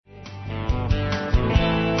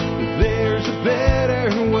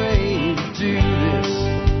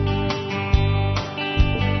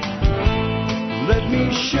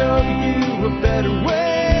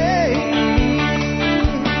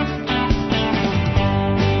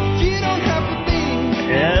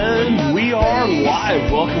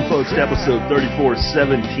live. Welcome, folks, to episode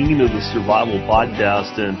 3417 of the Survival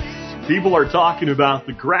Podcast. And people are talking about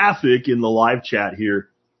the graphic in the live chat here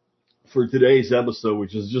for today's episode,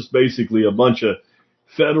 which is just basically a bunch of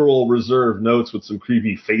Federal Reserve notes with some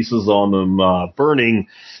creepy faces on them burning.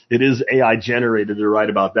 It is AI generated. They're right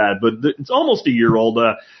about that. But it's almost a year old.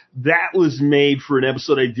 That was made for an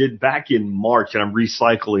episode I did back in March, and I'm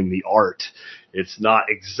recycling the art. It's not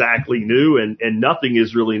exactly new, and nothing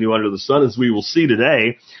is really new under the sun, as we will see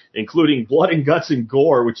today, including blood and guts and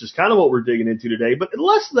gore, which is kind of what we're digging into today. But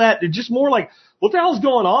less that, it's just more like, what the hell's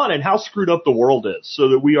going on and how screwed up the world is, so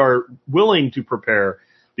that we are willing to prepare,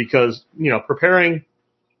 because, preparing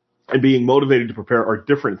and being motivated to prepare are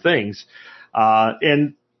different things.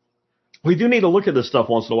 And we do need to look at this stuff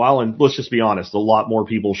once in a while, and let's just be honest, a lot more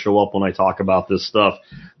people show up when I talk about this stuff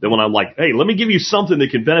than when I'm like, hey, let me give you something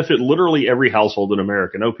that can benefit literally every household in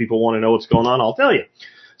America. No, people want to know what's going on, I'll tell you.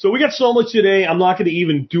 So we got so much today, I'm not going to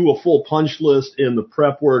even do a full punch list in the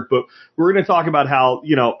prep work, but we're going to talk about how,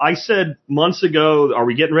 I said months ago, are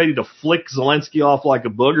we getting ready to flick Zelensky off like a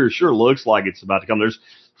booger? Sure looks like it's about to come. There's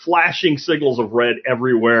flashing signals of red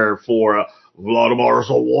everywhere for Vladimir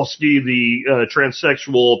Zelensky, the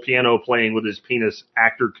transsexual piano playing with his penis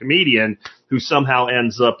actor comedian who somehow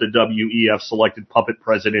ends up the WEF selected puppet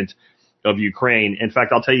president of Ukraine. In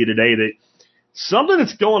fact, I'll tell you today that something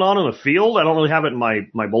that's going on in the field, I don't really have it in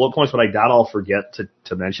my bullet points, but I doubt I'll forget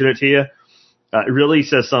to mention it to you. It really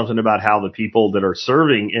says something about how the people that are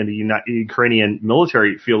serving in the Ukrainian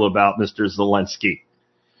military feel about Mr. Zelensky.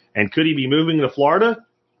 And could he be moving to Florida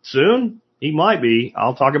soon? He might be.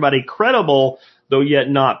 I'll talk about a credible, though yet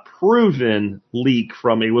not proven, leak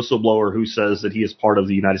from a whistleblower who says that he is part of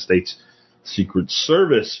the United States Secret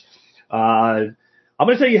Service. I'm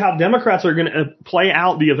going to tell you how Democrats are going to play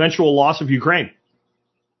out the eventual loss of Ukraine.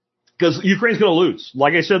 Because Ukraine's going to lose,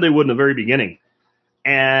 like I said they would in the very beginning.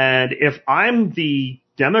 And if I'm the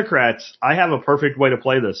Democrats, I have a perfect way to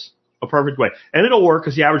play this. A perfect way. And it'll work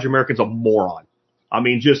because the average American's a moron. I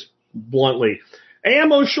mean, just bluntly.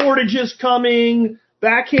 Ammo shortages coming,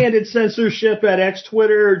 backhanded censorship at X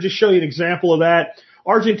Twitter, just show you an example of that.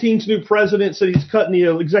 Argentina's new president said he's cutting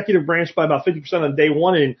the executive branch by about 50% on day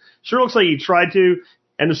one, and sure looks like he tried to.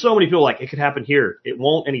 And there's so many people like, it could happen here. It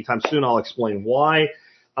won't anytime soon. I'll explain why.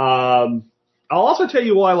 I'll also tell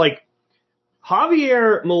you why, like,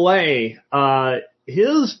 Javier Milei,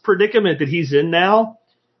 his predicament that he's in now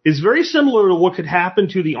is very similar to what could happen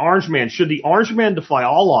to the Orange Man. Should the Orange Man defy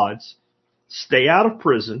all odds, stay out of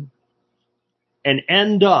prison, and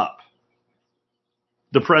end up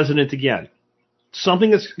the president again.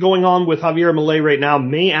 Something that's going on with Javier Milei right now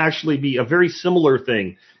may actually be a very similar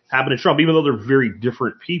thing happen to Trump, even though they're very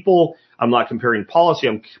different people. I'm not comparing policy.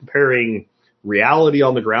 I'm comparing reality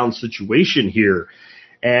on the ground situation here.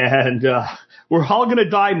 And we're all going to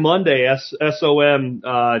die Monday.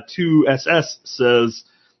 SOM2SS says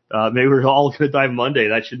maybe we're all going to die Monday.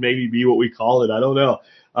 That should maybe be what we call it. I don't know.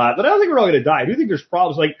 But I don't think we're all going to die. I do think there's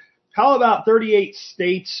problems. Like, how about 38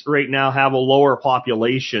 states right now have a lower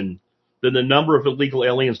population than the number of illegal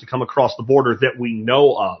aliens to come across the border that we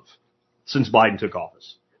know of since Biden took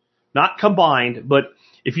office? Not combined, but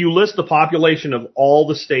if you list the population of all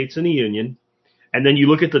the states in the union, and then you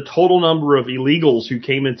look at the total number of illegals who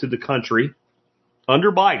came into the country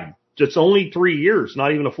under Biden, it's only 3 years,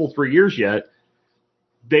 not even a full 3 years yet,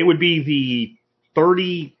 they would be the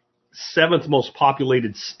 37th most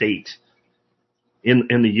populated state in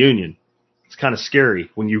the union. It's kind of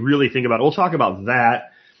scary when you really think about it. We'll talk about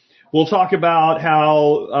that. We'll talk about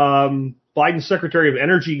how Biden's Secretary of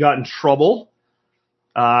Energy got in trouble.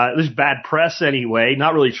 There's bad press anyway.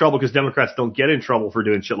 Not really trouble because Democrats don't get in trouble for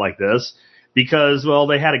doing shit like this. Because, well,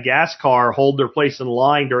 they had a gas car hold their place in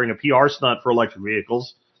line during a PR stunt for electric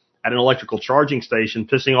vehicles at an electrical charging station,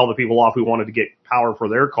 pissing all the people off who wanted to get power for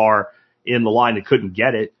their car in the line that couldn't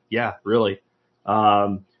get it. Yeah, really.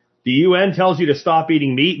 The UN tells you to stop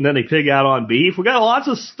eating meat, and then they pig out on beef. We got lots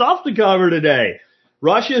of stuff to cover today.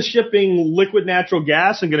 Russia's shipping liquid natural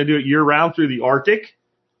gas and going to do it year-round through the Arctic,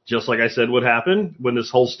 just like I said would happen when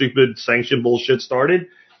this whole stupid sanction bullshit started.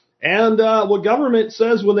 And what government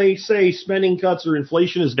says when they say spending cuts or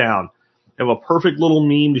inflation is down. I have a perfect little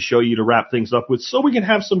meme to show you to wrap things up with so we can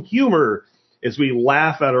have some humor as we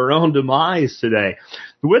laugh at our own demise today.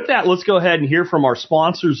 With that, let's go ahead and hear from our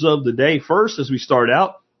sponsors of the day first as we start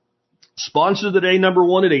out. Sponsor of the day number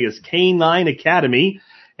one today is K9 Academy.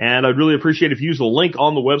 And I'd really appreciate if you use the link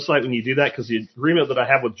on the website when you do that, because the agreement that I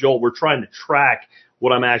have with Joel, we're trying to track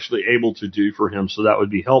what I'm actually able to do for him. So that would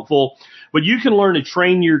be helpful. But you can learn to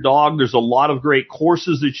train your dog. There's a lot of great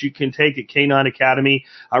courses that you can take at Canine Academy.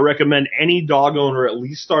 I recommend any dog owner at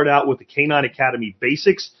least start out with the Canine Academy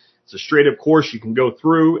Basics. It's a straight up course you can go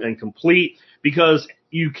through and complete, because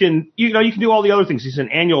you can do all the other things. It's an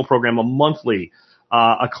annual program, a monthly,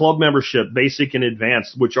 a club membership, basic and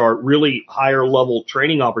advanced, which are really higher level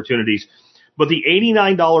training opportunities. But the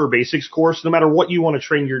 $89 basics course, no matter what you want to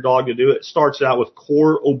train your dog to do, it starts out with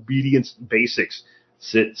core obedience basics,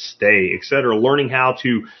 sit, stay, etc. Learning how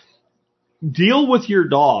to deal with your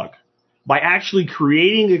dog by actually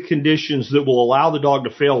creating the conditions that will allow the dog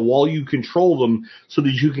to fail while you control them, so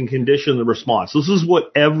that you can condition the response. This is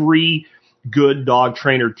what every good dog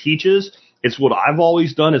trainer teaches. It's what I've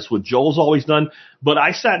always done. It's what Joel's always done. But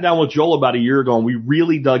I sat down with Joel about a year ago, and we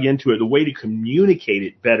really dug into it, the way to communicate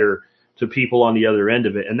it better to people on the other end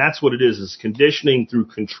of it. And that's what it is conditioning through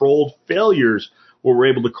controlled failures, where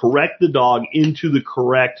we're able to correct the dog into the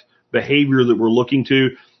correct behavior that we're looking to.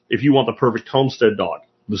 If you want the perfect homestead dog,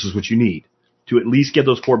 this is what you need to at least get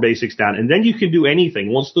those core basics down. And then you can do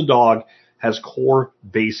anything once the dog has core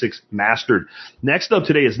basics mastered. Next up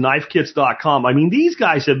today is knifekits.com. I mean, these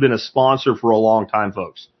guys have been a sponsor for a long time,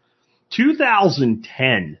 folks.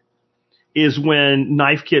 2010 is when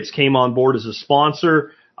Knife Kits came on board as a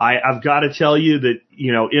sponsor. I've got to tell you that,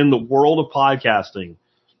 in the world of podcasting,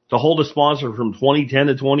 to hold a sponsor from 2010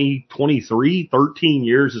 to 2023, 13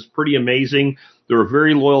 years is pretty amazing. They're a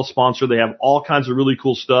very loyal sponsor. They have all kinds of really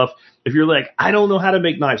cool stuff. If you're like, I don't know how to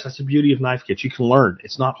make knives, that's the beauty of Knife Kits. You can learn.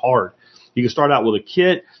 It's not hard. You can start out with a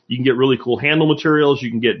kit. You can get really cool handle materials. You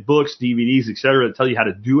can get books, DVDs, etc. that tell you how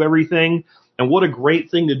to do everything. And what a great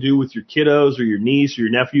thing to do with your kiddos or your niece or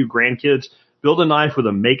your nephew, grandkids. Build a knife with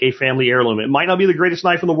a make a family heirloom. It might not be the greatest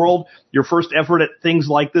knife in the world. Your first effort at things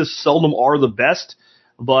like this seldom are the best,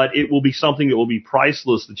 but it will be something that will be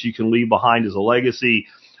priceless that you can leave behind as a legacy.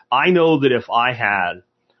 I know that if I had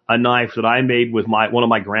a knife that I made with one of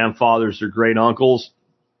my grandfathers or great uncles,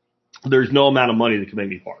 there's no amount of money that can make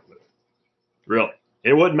me part with it. Really.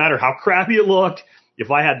 It wouldn't matter how crappy it looked.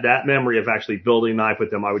 If I had that memory of actually building a knife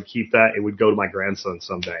with them, I would keep that. It would go to my grandson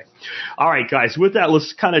someday. All right, guys, with that,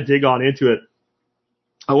 let's kind of dig on into it.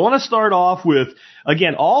 I want to start off with,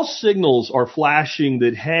 again, all signals are flashing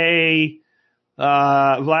that, hey,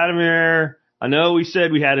 Vladimir, I know we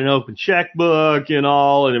said we had an open checkbook and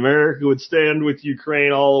all, and America would stand with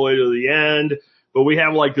Ukraine all the way to the end, but we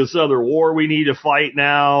have like this other war we need to fight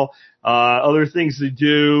now, other things to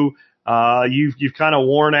do. You've kind of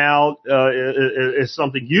worn out as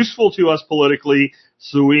something useful to us politically,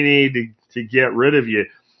 so we need to get rid of you.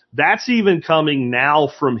 That's even coming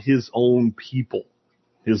now from his own people.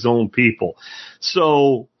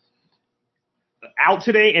 So out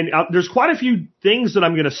today, and there's quite a few things that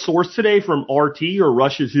I'm going to source today from RT or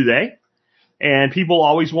Russia Today, and people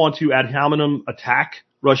always want to ad hominem attack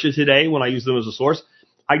Russia Today when I use them as a source.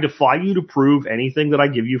 I defy you to prove anything that I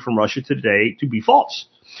give you from Russia Today to be false.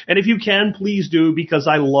 And if you can, please do, because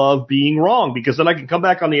I love being wrong, because then I can come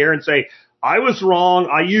back on the air and say, I was wrong,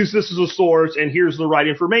 I used this as a source, and here's the right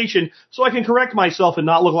information, so I can correct myself and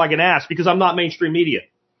not look like an ass, because I'm not mainstream media.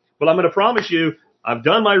 But I'm going to promise you, I've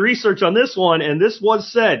done my research on this one, and this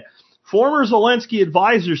was said. Former Zelensky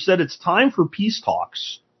advisor said it's time for peace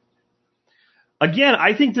talks. Again,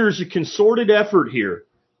 I think there's a concerted effort here,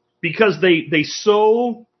 because they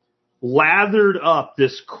so lathered up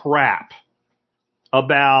this crap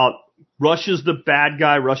about Russia's the bad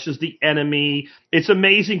guy, Russia's the enemy. It's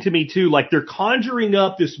amazing to me, too. Like, they're conjuring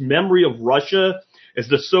up this memory of Russia as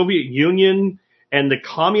the Soviet Union and the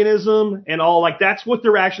communism and all. Like, that's what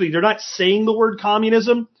they're not saying the word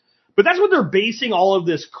communism, but that's what they're basing all of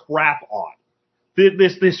this crap on.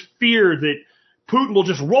 This fear that Putin will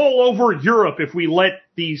just roll over Europe if we let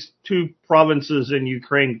these two provinces in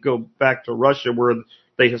Ukraine go back to Russia where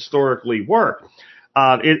they historically were.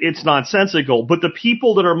 It's nonsensical, but the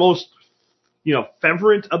people that are most,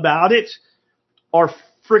 fervent about it are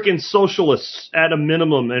freaking socialists at a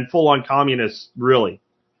minimum and full-on communists, really.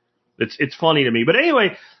 It's funny to me. But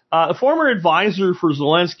anyway, a former advisor for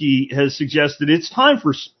Zelensky has suggested it's time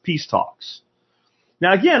for peace talks.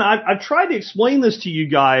 Now, again, I've tried to explain this to you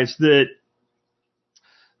guys, that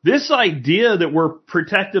this idea that we're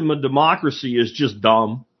protecting a democracy is just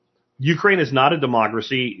dumb. Ukraine is not a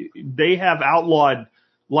democracy. They have outlawed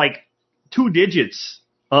like 2 digits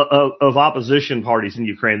of opposition parties in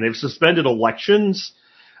Ukraine. They've suspended elections.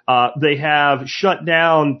 They have shut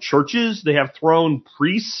down churches. They have thrown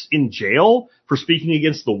priests in jail for speaking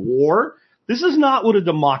against the war. This is not what a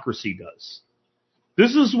democracy does.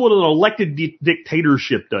 This is what an elected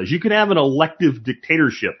dictatorship does. You can have an elective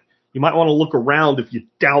dictatorship. You might want to look around if you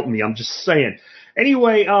doubt me. I'm just saying.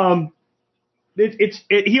 Anyway,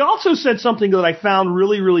 he also said something that I found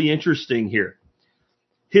really, really interesting here.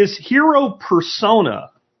 His hero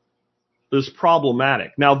persona is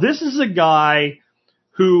problematic. Now, this is a guy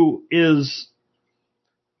who is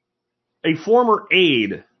a former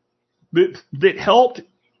aide that helped,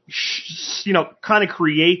 kind of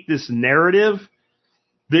create this narrative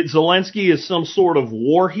that Zelensky is some sort of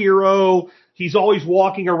war hero. He's always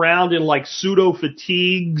walking around in like pseudo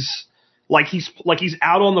fatigues, like he's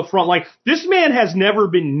out on the front line. This man has never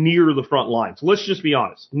been near the front lines. Let's just be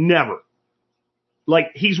honest. Never.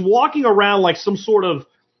 Like he's walking around like some sort of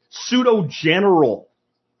pseudo general,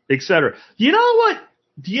 etc. Do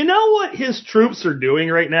you know what his troops are doing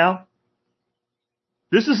right now?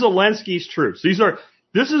 This is Zelensky's troops.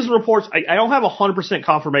 This is reports. I don't have 100%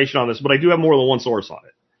 confirmation on this, but I do have more than one source on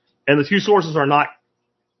it. And the two sources are not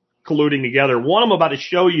colluding together. One, I'm about to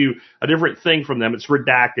show you a different thing from them. It's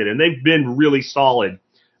redacted, and they've been really solid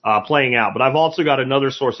playing out. But I've also got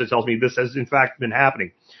another source that tells me this has, in fact, been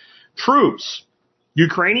happening. Troops,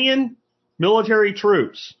 Ukrainian military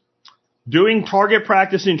troops, doing target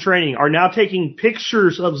practice and training are now taking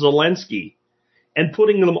pictures of Zelensky and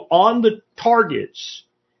putting them on the targets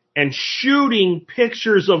and shooting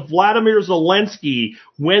pictures of Vladimir Zelensky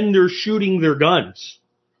when they're shooting their guns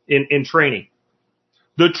in training.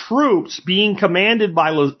 The troops being commanded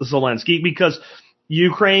by Zelensky, because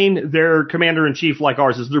Ukraine, their commander-in-chief, like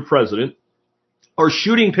ours, is their president, are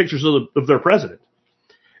shooting pictures of their president.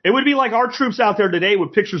 It would be like our troops out there today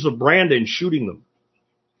with pictures of Brandon shooting them.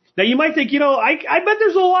 Now, you might think, I bet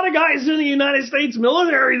there's a lot of guys in the United States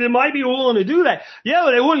military that might be willing to do that. Yeah,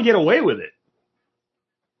 but they wouldn't get away with it.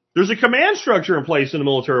 There's a command structure in place in the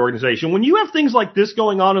military organization. When you have things like this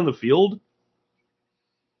going on in the field,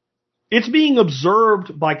 it's being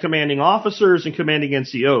observed by commanding officers and commanding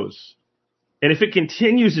NCOs. And if it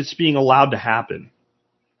continues, it's being allowed to happen.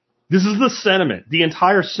 This is the sentiment. The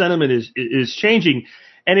entire sentiment is changing.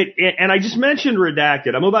 And I just mentioned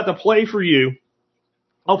redacted. I'm about to play for you.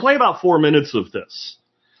 I'll play about 4 minutes of this.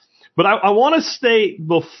 But I want to state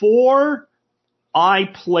before I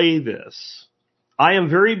play this, I am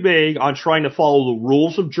very big on trying to follow the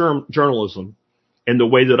rules of journalism and the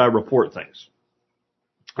way that I report things.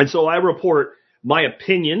 And so I report my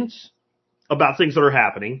opinions about things that are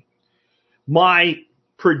happening, my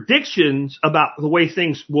predictions about the way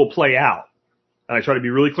things will play out. And I try to be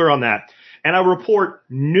really clear on that. And I report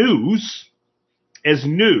news as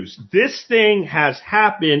news. This thing has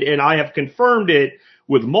happened, and I have confirmed it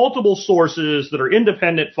with multiple sources that are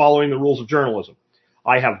independent following the rules of journalism.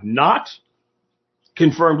 I have not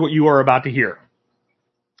confirmed what you are about to hear.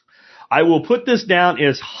 I will put this down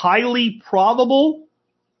as highly probable,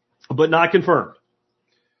 but not confirmed.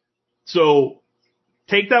 So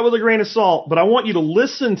take that with a grain of salt, but I want you to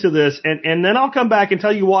listen to this, and then I'll come back and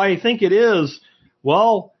tell you why I think it is,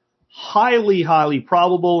 well, highly, highly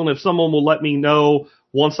probable. And if someone will let me know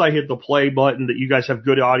once I hit the play button that you guys have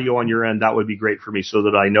good audio on your end, that would be great for me so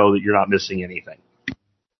that I know that you're not missing anything.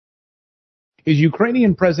 Is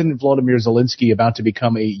Ukrainian President Volodymyr Zelensky about to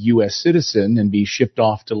become a U.S. citizen and be shipped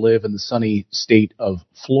off to live in the sunny state of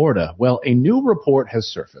Florida? Well, a new report has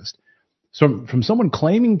surfaced from someone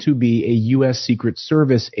claiming to be a U.S. Secret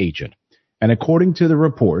Service agent. And according to the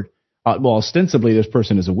report, ostensibly this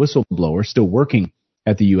person is a whistleblower still working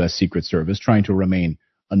at the U.S. Secret Service, trying to remain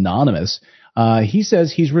anonymous. He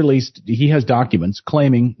says he has documents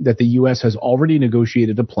claiming that the U.S. has already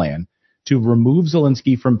negotiated a plan to remove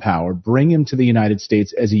Zelensky from power, bring him to the United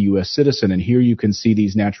States as a U.S. citizen. And here you can see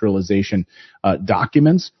these naturalization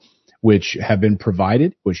documents, which have been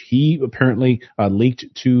provided, which he apparently leaked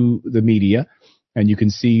to the media. And you can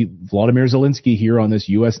see Volodymyr Zelensky here on this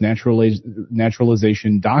U.S.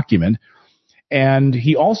 naturalization document. And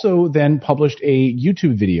he also then published a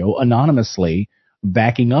YouTube video anonymously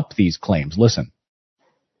backing up these claims. Listen.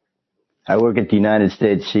 I work at the United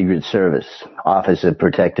States Secret Service, Office of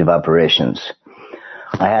Protective Operations.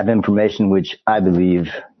 I have information which I believe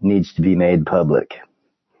needs to be made public.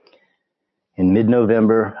 In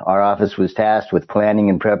mid-November, our office was tasked with planning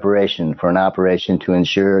and preparation for an operation to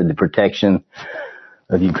ensure the protection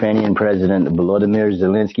of Ukrainian President Volodymyr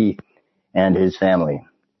Zelensky and his family.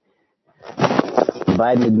 The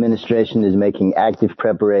Biden administration is making active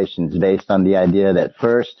preparations based on the idea that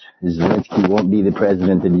first, Zelensky won't be the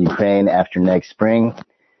president of Ukraine after next spring,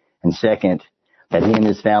 and second, that he and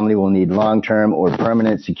his family will need long-term or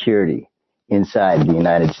permanent security inside the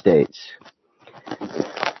United States.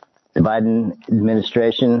 The Biden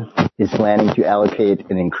administration is planning to allocate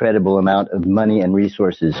an incredible amount of money and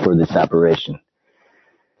resources for this operation.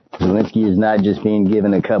 Zelensky is not just being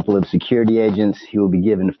given a couple of security agents. He will be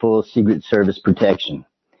given full Secret Service protection.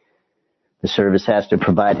 The service has to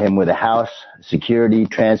provide him with a house, security,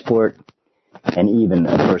 transport, and even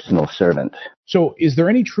a personal servant. So is there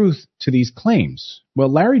any truth to these claims? Well,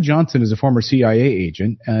 Larry Johnson is a former CIA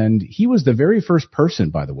agent, and he was the very first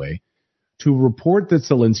person, by the way, to report that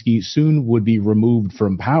Zelensky soon would be removed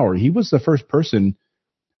from power. He was the first person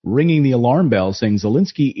ringing the alarm bell saying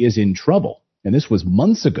Zelensky is in trouble. And this was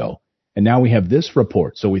months ago. And now we have this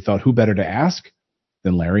report. So we thought, who better to ask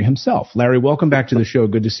than Larry himself? Larry, welcome back to the show.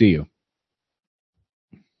 Good to see you.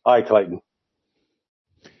 Hi, Clayton.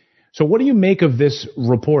 So what do you make of this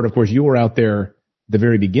report? Of course, you were out there the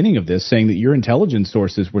very beginning of this saying that your intelligence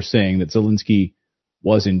sources were saying that Zelensky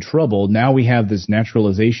was in trouble. Now we have this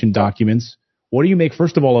naturalization documents. What do you make,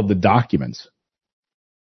 first of all, of the documents?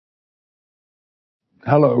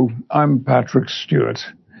 Hello, I'm Patrick Stewart.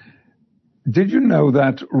 Did you know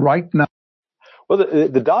that right now? Well,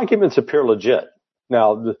 the documents appear legit.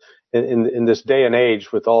 Now, in this day and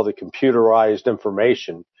age with all the computerized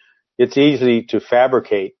information, it's easy to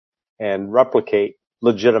fabricate and replicate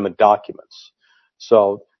legitimate documents.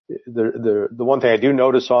 So the one thing I do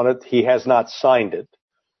notice on it, he has not signed it.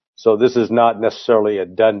 So this is not necessarily a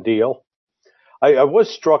done deal. I was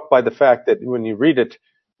struck by the fact that when you read it,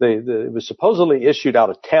 it was supposedly issued out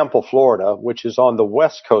of Tampa, Florida, which is on the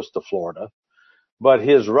west coast of Florida. But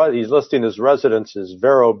he's listing his residence as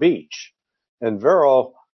Vero Beach. And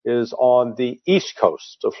Vero is on the east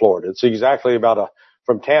coast of Florida. It's exactly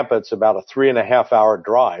from Tampa, it's about a 3.5 hour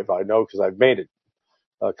drive. I know because I've made it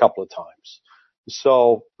a couple of times.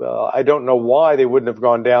 So I don't know why they wouldn't have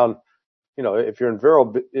gone down. You know, if you're in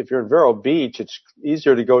Vero Beach, it's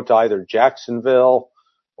easier to go to either Jacksonville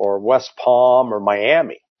or West Palm or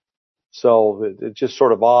Miami. So it's just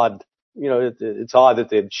sort of odd. You know, it's odd that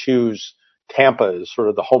they'd choose Tampa as sort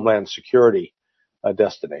of the Homeland Security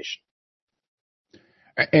destination.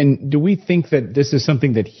 And do we think that this is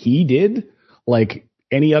something that he did? Like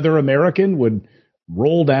any other American would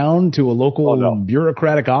roll down to a local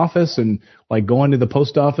bureaucratic office and like go into the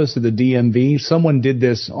post office or the DMV? Someone did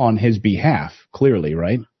this on his behalf, clearly,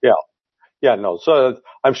 right? Yeah. Yeah, no. So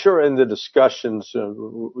I'm sure in the discussions,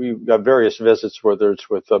 we've got various visits, whether it's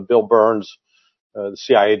with Bill Burns, the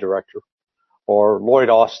CIA director, or Lloyd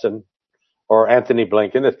Austin, or Anthony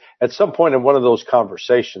Blinken. At some point in one of those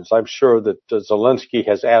conversations, I'm sure that Zelensky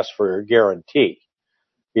has asked for a guarantee.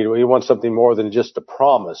 He wants something more than just a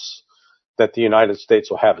promise that the United States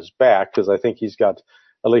will have his back, because I think he's got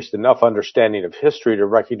at least enough understanding of history to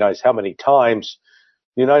recognize how many times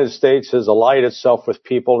the United States has allied itself with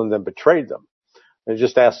people and then betrayed them. And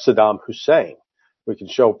just ask Saddam Hussein. We can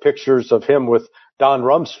show pictures of him with Don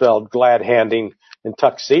Rumsfeld glad-handing in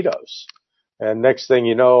tuxedos. And next thing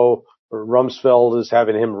you know, Rumsfeld is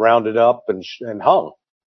having him rounded up and hung.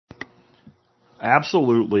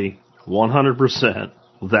 Absolutely, 100%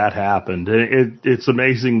 that happened. It's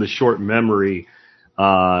amazing the short memory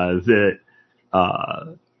that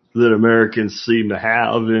Americans seem to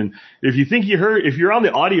have. And if you're on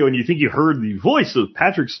the audio and you think you heard the voice of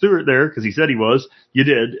Patrick Stewart there, because he said he was, you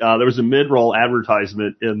did. There was a mid-roll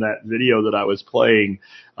advertisement in that video that I was playing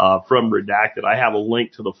from Redacted. I have a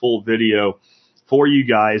link to the full video for you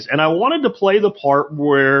guys. And I wanted to play the part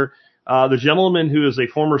where the gentleman who is a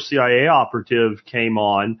former CIA operative came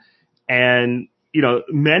on and,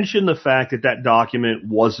 mentioned the fact that document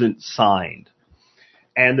wasn't signed.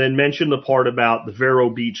 And then mentioned the part about the Vero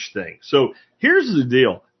Beach thing. So here's the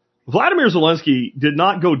deal. Vladimir Zelensky did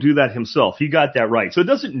not go do that himself. He got that right. So it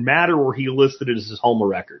doesn't matter where he listed it as his home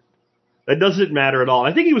record. That doesn't matter at all.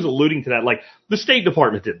 I think he was alluding to that, like the State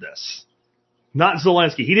Department did this. Not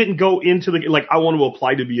Zelensky. He didn't go into I want to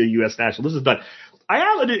apply to be a U.S. national. This is done. I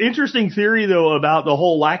have an interesting theory, though, about the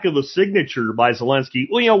whole lack of a signature by Zelensky.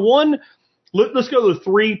 Well, let's go to the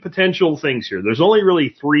three potential things here. There's only really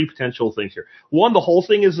three potential things here. One, the whole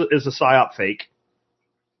thing is a PSYOP fake.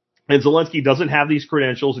 And Zelensky doesn't have these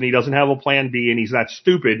credentials, and he doesn't have a plan B, and he's that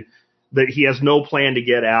stupid that he has no plan to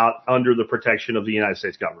get out under the protection of the United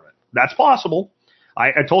States government. That's possible.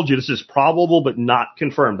 I told you this is probable but not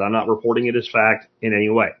confirmed. I'm not reporting it as fact in any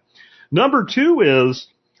way. Number two is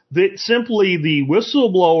that simply the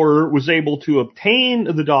whistleblower was able to obtain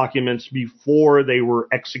the documents before they were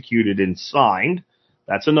executed and signed.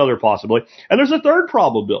 That's another possibility. And there's a third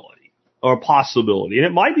probability or possibility, and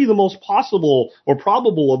it might be the most possible or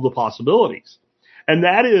probable of the possibilities. And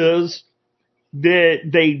that is that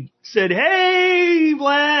they said, hey,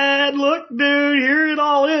 Vlad, look, dude, here it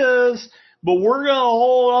all is. But we're going to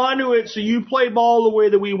hold on to it so you play ball the way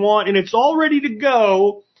that we want, and it's all ready to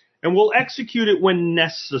go. and we'll execute it when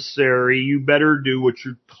necessary. You better do what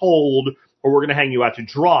you're told, or we're going to hang you out to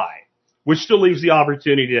dry, which still leaves the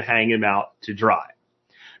opportunity to hang him out to dry.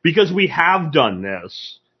 Because we have done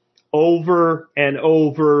this over and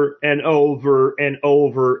over and over and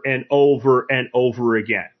over and over and over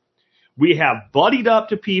again. We have buddied up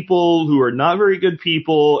to people who are not very good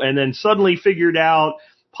people and then suddenly figured out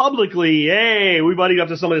publicly, hey, we buddied up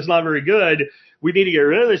to somebody that's not very good. We need to get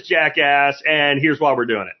rid of this jackass, and here's why we're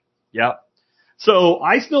doing it. Yep. So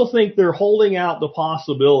I still think they're holding out the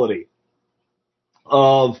possibility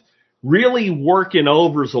of really working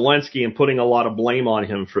over Zelensky and putting a lot of blame on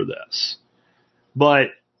him for this. But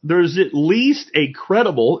there's at least a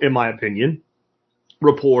credible, in my opinion,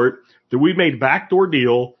 report that we made a backdoor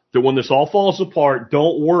deal that when this all falls apart,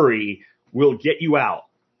 don't worry, we'll get you out.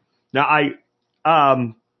 Now, I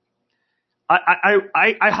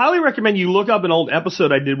highly recommend you look up an old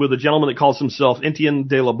episode I did with a gentleman that calls himself Etienne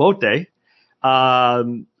de la Botte,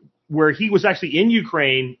 where he was actually in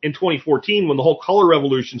Ukraine in 2014 when the whole color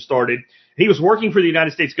revolution started. He was working for the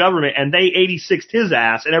United States government, and they 86'd his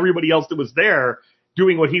ass and everybody else that was there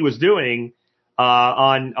doing what he was doing,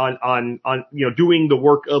 doing the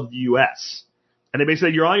work of the U.S. And they basically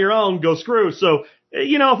said, you're on your own, go screw. So,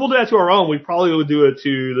 if we'll do that to our own, we probably would do it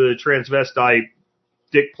to the transvestite,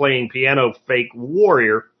 dick-playing piano fake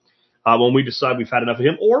warrior, when we decide we've had enough of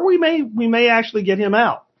him, or we may actually get him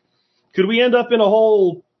out. Could we end up in a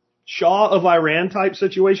whole Shah of Iran type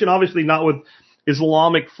situation? Obviously not with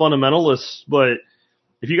Islamic fundamentalists, but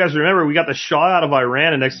if you guys remember, we got the Shah out of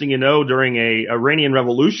Iran, and next thing you know, during a Iranian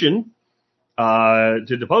revolution,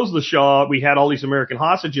 to depose the Shah, we had all these American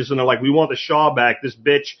hostages, and they're like, we want the Shah back. This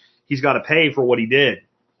bitch, he's got to pay for what he did.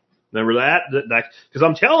 Remember that? Because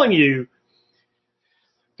I'm telling you,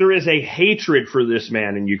 there is a hatred for this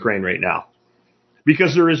man in Ukraine right now,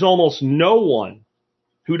 because there is almost no one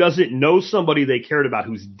who doesn't know somebody they cared about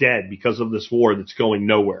who's dead because of this war that's going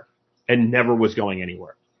nowhere and never was going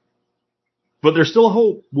anywhere. But there's still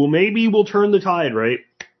hope. Well, maybe we'll turn the tide, right?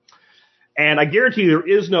 And I guarantee you there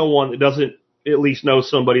is no one that doesn't at least know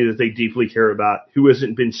somebody that they deeply care about who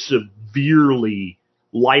hasn't been severely,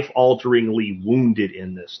 life-alteringly wounded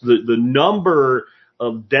in this. The number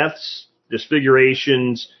of deaths,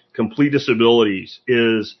 disfigurations, complete disabilities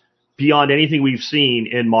is beyond anything we've seen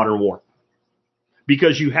in modern war.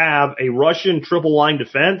 Because you have a Russian triple-line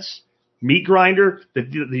defense, meat grinder,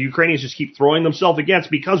 that the Ukrainians just keep throwing themselves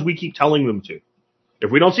against because we keep telling them to.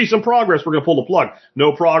 If we don't see some progress, we're going to pull the plug.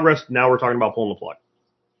 No progress, now we're talking about pulling the plug.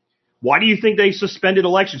 Why do you think they suspended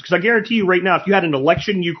elections? Because I guarantee you right now, if you had an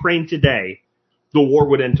election in Ukraine today, the war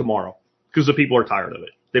would end tomorrow. Because the people are tired of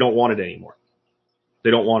it. They don't want it anymore.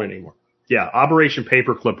 Yeah, Operation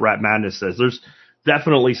Paperclip Rat Madness says there's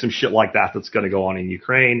definitely some shit like that that's going to go on in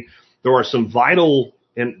Ukraine. There are some vital,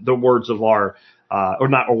 in the words of our,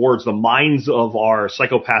 the minds of our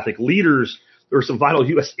psychopathic leaders, there are some vital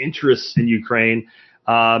U.S. interests in Ukraine.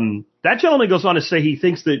 That gentleman goes on to say he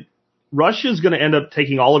thinks that Russia's going to end up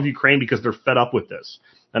taking all of Ukraine because they're fed up with this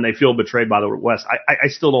and they feel betrayed by the West. I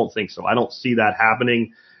still don't think so. I don't see that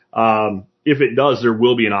happening. If it does, there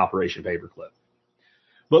will be an Operation Paperclip.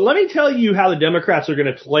 But let me tell you how the Democrats are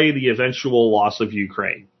going to play the eventual loss of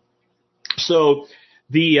Ukraine. So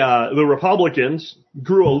the Republicans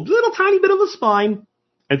grew a little tiny bit of a spine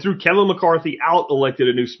and threw Kevin McCarthy out, elected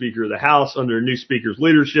a new Speaker of the House under a new Speaker's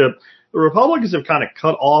leadership. The Republicans have kind of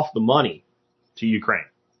cut off the money to Ukraine.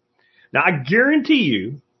 Now, I guarantee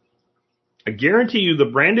you the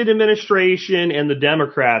Brandon administration and the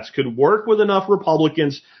Democrats could work with enough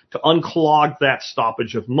Republicans to unclog that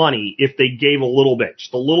stoppage of money if they gave a little bit,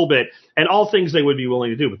 just a little bit, and all things they would be willing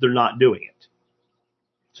to do, but they're not doing it.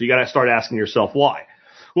 So you got to start asking yourself why.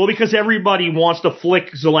 Well, because everybody wants to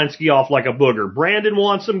flick Zelensky off like a booger. Brandon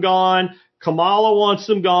wants him gone. Kamala wants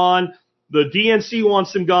him gone. The DNC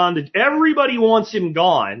wants him gone. Everybody wants him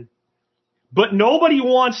gone, but nobody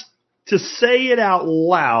wants to say it out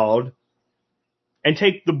loud and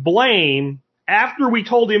take the blame after we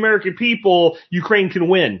told the American people Ukraine can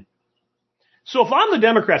win. So if I'm the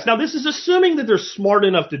Democrats, now this is assuming that they're smart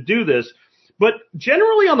enough to do this, but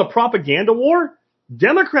generally on the propaganda war,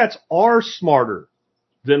 Democrats are smarter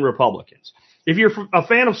than Republicans. If you're a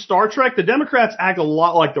fan of Star Trek, the Democrats act a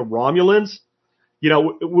lot like the Romulans.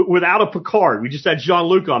 Without a Picard, we just had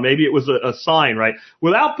Jean-Luc on. Maybe it was a sign, right?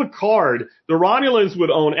 Without Picard, the Romulans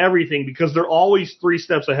would own everything because they're always 3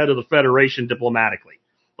 steps ahead of the Federation diplomatically,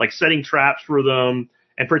 like setting traps for them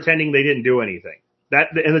and pretending they didn't do anything.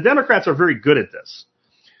 And the Democrats are very good at this.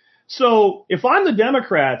 So if I'm the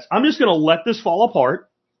Democrats, I'm just going to let this fall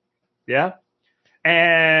apart, yeah,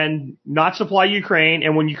 and not supply Ukraine.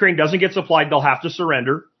 And when Ukraine doesn't get supplied, they'll have to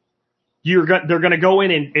surrender. They're going to go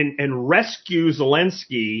in and rescue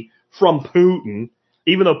Zelensky from Putin,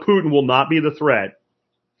 even though Putin will not be the threat.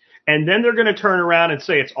 And then they're going to turn around and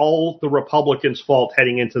say it's all the Republicans' fault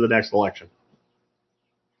heading into the next election.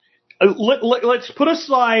 Let's put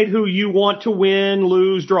aside who you want to win,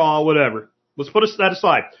 lose, draw, whatever. Let's put that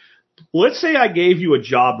aside. Let's say I gave you a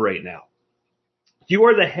job right now. You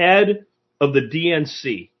are the head of the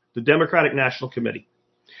DNC, the Democratic National Committee.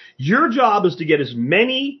 Your job is to get as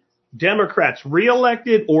many Democrats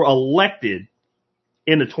reelected or elected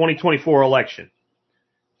in the 2024 election.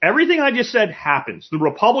 Everything I just said happens. The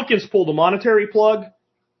Republicans pull the monetary plug.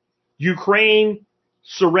 Ukraine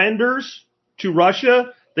surrenders to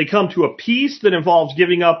Russia. They come to a peace that involves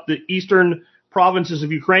giving up the eastern provinces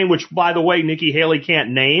of Ukraine, which, by the way, Nikki Haley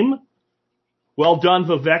can't name. Well done,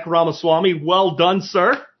 Vivek Ramaswamy. Well done,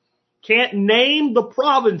 sir. Can't name the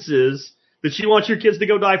provinces that she wants your kids to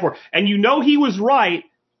go die for. And you know he was right,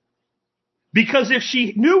 because if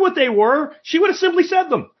she knew what they were, she would have simply said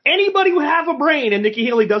them. Anybody who have a brain, and Nikki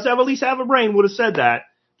Haley does have at least have a brain, would have said that.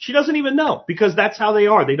 She doesn't even know, because that's how they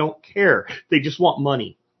are. They don't care. They just want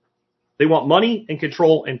money. They want money and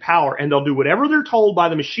control and power, and they'll do whatever they're told by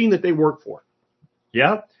the machine that they work for.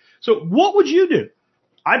 Yeah? So what would you do?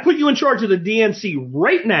 I put you in charge of the DNC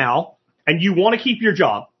right now, and you want to keep your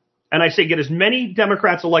job. And I say get as many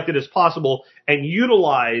Democrats elected as possible and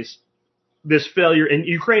utilize this failure. And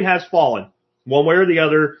Ukraine has fallen. One way or the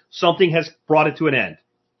other, something has brought it to an end.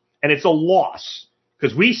 And it's a loss.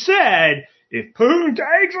 Because we said, if Putin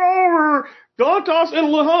takes over Donbass and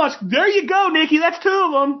Luhansk, there you go, Nikki. That's two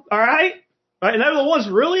of them. All right? And they're the ones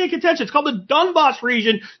really in contention. It's called the Donbass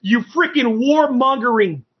region. You freaking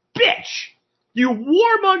warmongering bitch. You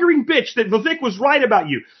warmongering bitch that Vivek was right about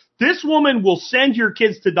you. This woman will send your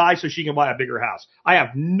kids to die so she can buy a bigger house. I have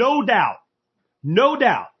no doubt. No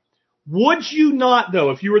doubt. Would you not,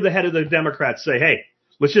 though, if you were the head of the Democrats, say, hey,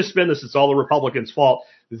 let's just spend this. It's all the Republicans' fault.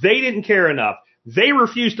 They didn't care enough. They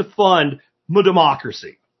refused to fund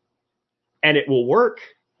democracy. And it will work.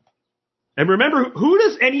 And remember, who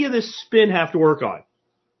does any of this spin have to work on?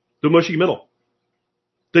 The mushy middle.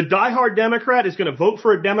 The diehard Democrat is going to vote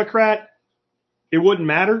for a Democrat. It wouldn't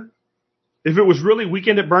matter. If it was really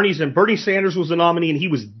Weekend at Bernie's and Bernie Sanders was the nominee and he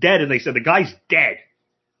was dead and they said, the guy's dead,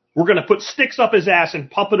 we're going to put sticks up his ass and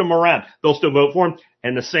puppet him around, they'll still vote for him.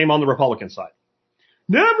 And the same on the Republican side.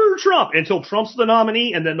 Never Trump until Trump's the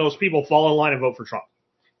nominee, and then those people fall in line and vote for Trump.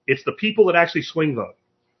 It's the people that actually swing vote.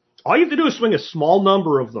 All you have to do is swing a small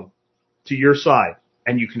number of them to your side,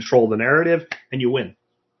 and you control the narrative, and you win.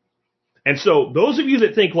 And so those of you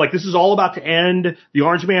that think like this is all about to end, the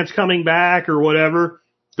orange man's coming back or whatever,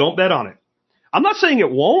 don't bet on it. I'm not saying it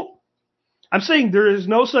won't. I'm saying there is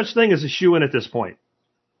no such thing as a shoo-in at this point,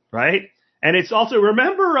 right? And it's also,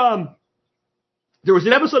 remember, there was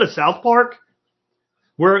an episode of South Park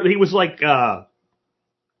where he was like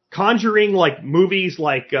conjuring like movies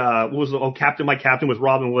like what was it? Captain My Captain with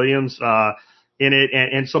Robin Williams in it,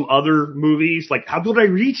 and some other movies like how did I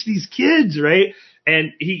reach these kids, right?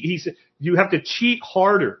 And he said you have to cheat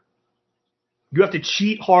harder. You have to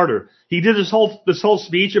cheat harder. He did this whole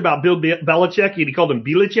speech about Bill Belichick, and he called him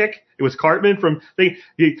Belichick. It was Cartman from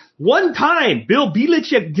one time Bill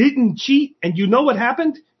Belichick didn't cheat, and you know what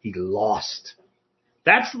happened? He lost.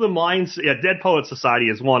 That's the mindset. Yeah, Dead Poets Society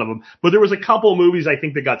is one of them. But there was a couple movies I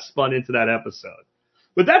think that got spun into that episode.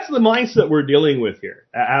 But that's the mindset we're dealing with here.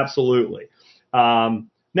 Absolutely.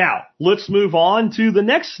 Now, let's move on to the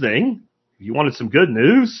next thing. If you wanted some good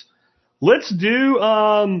news, let's do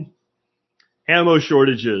ammo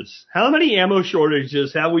shortages. How many ammo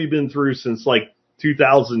shortages have we been through since like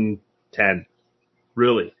 2010?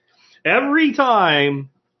 Really? Every time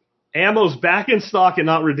ammo's back in stock and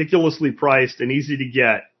not ridiculously priced and easy to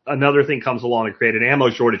get, another thing comes along and create an ammo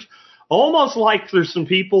shortage. Almost like there's some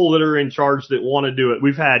people that are in charge that want to do it.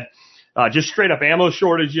 We've had just straight up ammo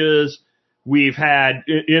shortages. We've had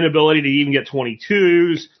inability to even get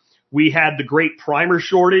 22s. We had the great primer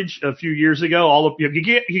shortage a few years ago. You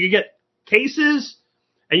could get cases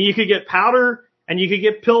and you could get powder and you could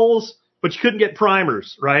get pills, but you couldn't get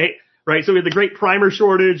primers, right? Right. So we had the great primer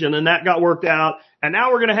shortage, and then that got worked out. And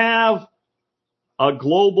now we're going to have a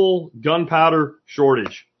global gunpowder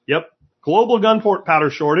shortage. Yep. Global gunpowder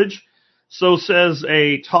shortage. So says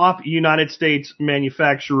a top United States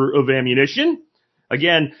manufacturer of ammunition.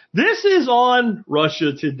 Again, this is on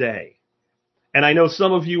Russia Today. And I know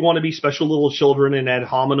some of you want to be special little children and ad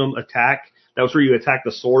hominem attack. That was where you attack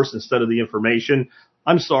the source instead of the information.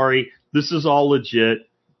 I'm sorry. This is all legit.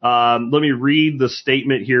 Let me read the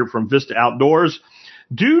statement here from Vista Outdoors.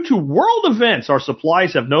 Due to world events, our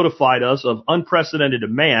supplies have notified us of unprecedented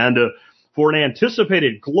demand for an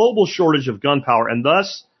anticipated global shortage of gunpowder and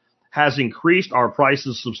thus has increased our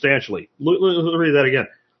prices substantially. Let me read that again.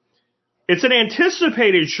 It's an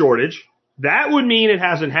anticipated shortage. That would mean it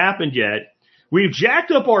hasn't happened yet. We've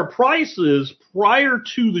jacked up our prices prior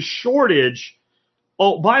to the shortage.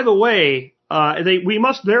 Oh, by the way, we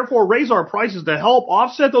must therefore raise our prices to help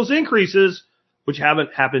offset those increases, which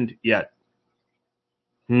haven't happened yet.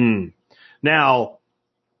 Now,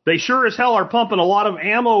 they sure as hell are pumping a lot of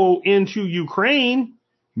ammo into Ukraine,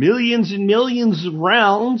 millions and millions of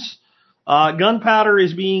rounds. Gunpowder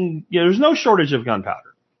is being, there's no shortage of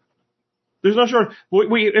gunpowder. There's no shortage.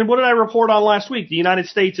 And what did I report on last week? The United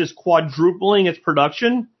States is quadrupling its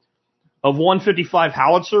production of 155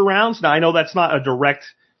 howitzer rounds. Now, I know that's not a direct,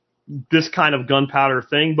 this kind of gunpowder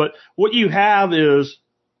thing, but what you have is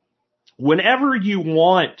whenever you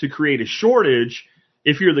want to create a shortage,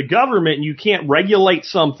 if you're the government and you can't regulate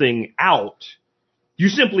something out, you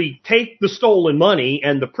simply take the stolen money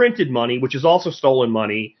and the printed money, which is also stolen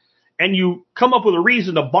money, and you come up with a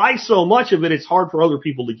reason to buy so much of it, it's hard for other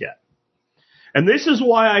people to get. And this is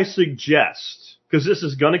why I suggest, because this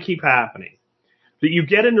is going to keep happening, that you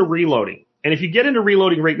get into reloading. And if you get into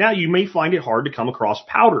reloading right now, you may find it hard to come across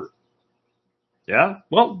powder. Yeah?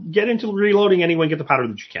 Well, get into reloading anyway and get the powder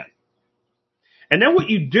that you can. And then what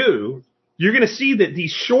you do, you're going to see that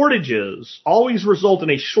these shortages always result in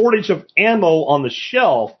a shortage of ammo on the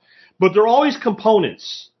shelf, but they're always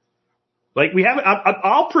components. Like we have,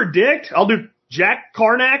 I'll predict, I'll do Jack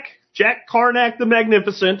Carnac the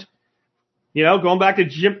Magnificent, going back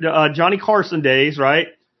to Johnny Carson days, right?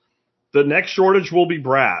 The next shortage will be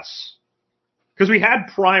brass. Because we had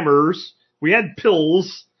primers, we had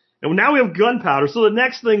pills, and now we have gunpowder, so the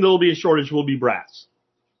next thing that will be a shortage will be brass.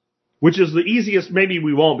 Which is the easiest, maybe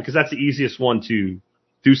we won't, because that's the easiest one to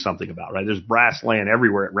do something about, right? There's brass laying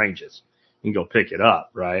everywhere at ranges. You can go pick it up,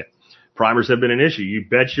 right? Primers have been an issue. You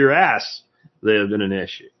bet your ass they have been an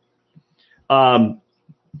issue.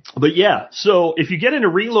 But yeah, so if you get into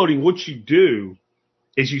reloading, what you do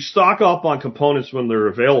is you stock up on components when they're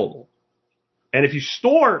available. And if you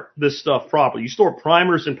store this stuff properly, you store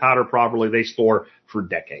primers and powder properly, they store for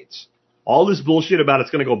decades. All this bullshit about it's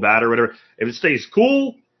going to go bad or whatever, if it stays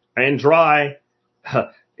cool and dry,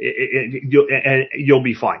 you'll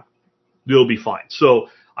be fine. You'll be fine. So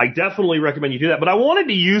I definitely recommend you do that. But I wanted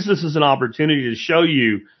to use this as an opportunity to show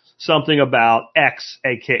you something about X,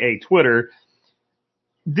 aka Twitter.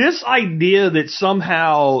 This idea that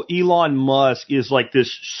somehow Elon Musk is like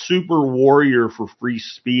this super warrior for free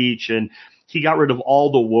speech and he got rid of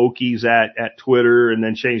all the wokies at Twitter and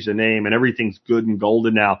then changed the name and everything's good and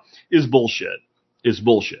golden now is bullshit. Is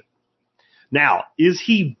bullshit. Now, is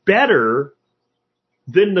he better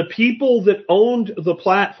than the people that owned the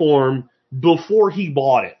platform before he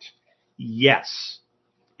bought it? Yes.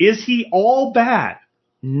 Is he all bad?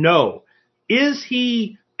 No. Is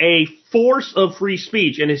he a force of free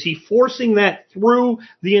speech? And is he forcing that through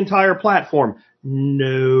the entire platform?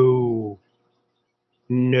 No.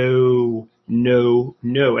 No. No.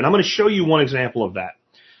 No. And I'm going to show you one example of that.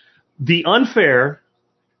 The unfair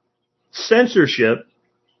censorship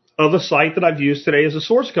of a site that I've used today as a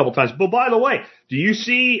source a couple times. But by the way, do you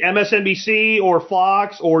see MSNBC or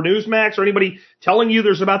Fox or Newsmax or anybody telling you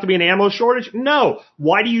there's about to be an ammo shortage? No.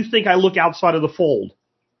 Why do you think I look outside of the fold?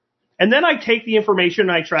 And then I take the information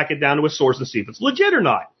and I track it down to a source and see if it's legit or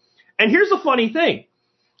not. And here's the funny thing.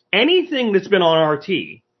 Anything that's been on RT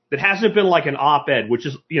that hasn't been like an op-ed, which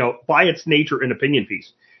is, by its nature an opinion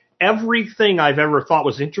piece, everything I've ever thought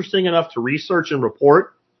was interesting enough to research and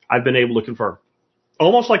report, I've been able to confirm.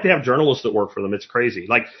 Almost like they have journalists that work for them. It's crazy.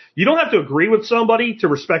 Like, you don't have to agree with somebody to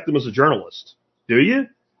respect them as a journalist, do you?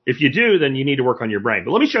 If you do, then you need to work on your brain.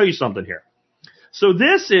 But let me show you something here. So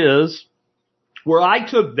this is where I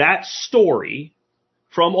took that story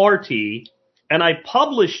from RT and I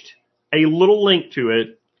published a little link to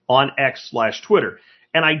it on X/Twitter.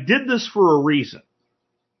 And I did this for a reason.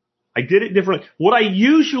 I did it differently. What I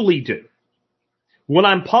usually do when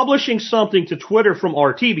I'm publishing something to Twitter from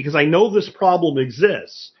RT, because I know this problem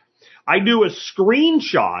exists, I do a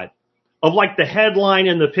screenshot of like the headline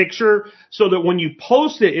and the picture so that when you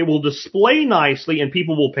post it, it will display nicely and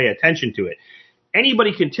people will pay attention to it.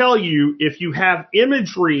 Anybody can tell you if you have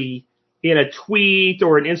imagery in a tweet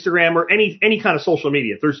or an Instagram or any kind of social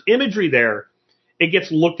media, if there's imagery there, it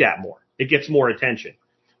gets looked at more. It gets more attention.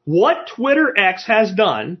 What Twitter X has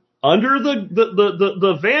done under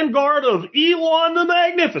the vanguard of Elon the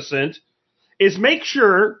Magnificent is make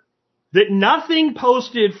sure that nothing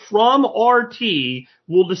posted from RT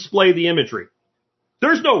will display the imagery.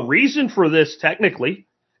 There's no reason for this technically.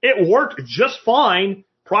 It worked just fine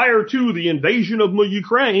prior to the invasion of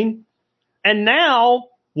Ukraine. And now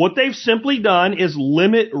what they've simply done is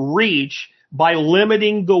limit reach by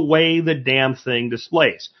limiting the way the damn thing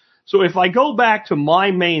displays. So if I go back to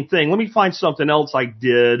my main thing, let me find something else I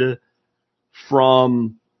did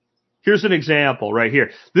from, here's an example right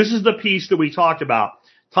here. This is the piece that we talked about.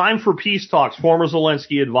 Time for Peace Talks, former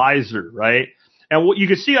Zelensky advisor, right? And what you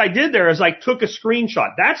can see I did there is I took a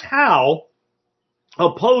screenshot. That's how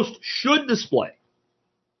a post should display.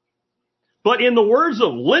 But in the words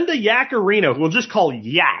of Linda Yaccarino, we'll just call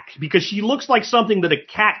Yak, because she looks like something that a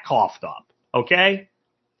cat coughed up, okay?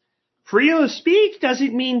 Freedom of speech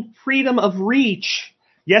doesn't mean freedom of reach.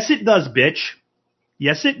 Yes, it does, bitch.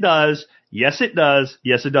 Yes, it does. Yes, it does.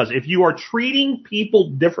 Yes, it does. If you are treating people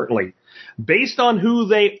differently based on who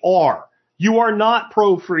they are, you are not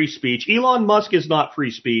pro-free speech. Elon Musk is not free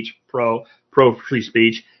speech, pro-free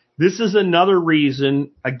speech. This is another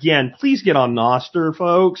reason, again, please get on Nostr,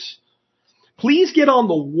 folks. Please get on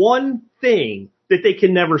the one thing that they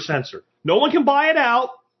can never censor. No one can buy it out.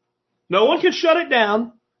 No one can shut it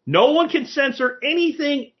down. No one can censor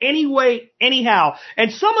anything, anyway, anyhow.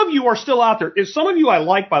 And some of you are still out there. Some of you I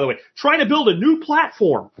like, by the way, trying to build a new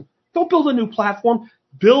platform. Don't build a new platform.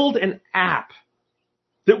 Build an app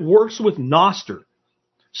that works with Nostr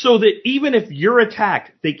so that even if you're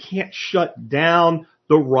attacked, they can't shut down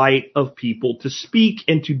the right of people to speak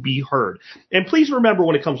and to be heard. And please remember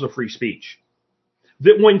when it comes to free speech,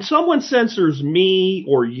 that when someone censors me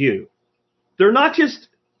or you, they're not just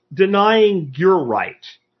denying your right.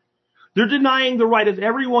 They're denying the right of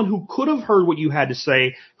everyone who could have heard what you had to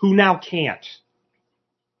say, who now can't.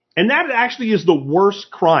 And that actually is the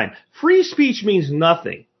worst crime. Free speech means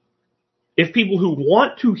nothing if people who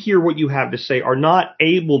want to hear what you have to say are not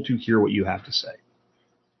able to hear what you have to say.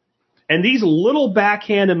 And these little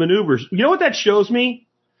backhanded maneuvers, you know what that shows me?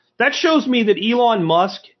 That shows me that Elon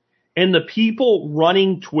Musk and the people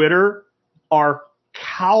running Twitter are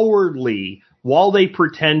cowardly while they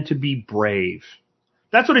pretend to be brave.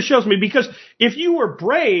 That's what it shows me, because if you were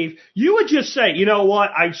brave, you would just say, you know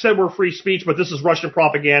what, I said we're free speech, but this is Russian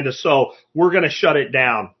propaganda, so we're going to shut it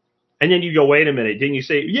down. And then you go, wait a minute, didn't you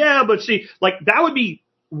say, yeah, but see, like that would be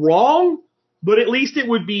wrong, but at least it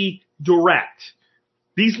would be direct.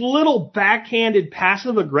 These little backhanded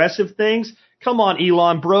passive-aggressive things, come on,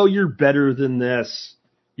 Elon, bro, you're better than this.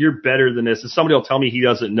 You're better than this. And somebody will tell me he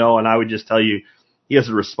doesn't know, and I would just tell you he has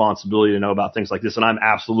a responsibility to know about things like this, and I'm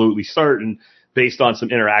absolutely certain, based on some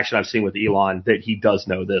interaction I've seen with Elon, that he does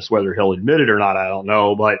know this. Whether he'll admit it or not, I don't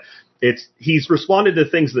know. But he's responded to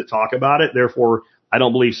things that talk about it. Therefore, I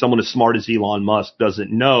don't believe someone as smart as Elon Musk doesn't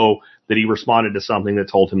know that he responded to something that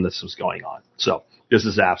told him this was going on. So this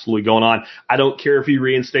is absolutely going on. I don't care if he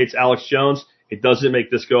reinstates Alex Jones. It doesn't make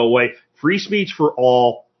this go away. Free speech for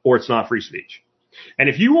all, or it's not free speech. And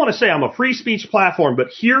if you want to say I'm a free speech platform, but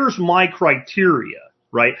here's my criteria,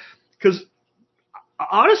 right? Because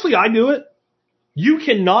honestly, I do it. You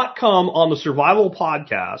cannot come on the Survival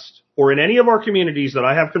Podcast or in any of our communities that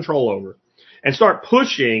I have control over and start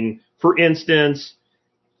pushing, for instance,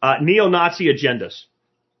 neo-Nazi agendas.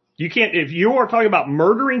 You can't, if you are talking about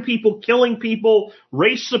murdering people, killing people,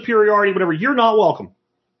 race superiority, whatever, you're not welcome.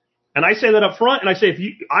 And I say that up front, and I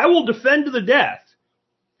say, I will defend to the death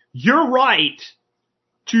your right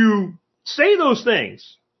to say those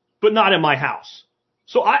things, but not in my house.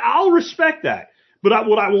 So I'll respect that. But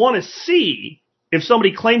what I want to see, if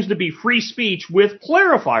somebody claims to be free speech with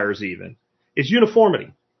clarifiers even, is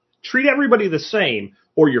uniformity. Treat everybody the same,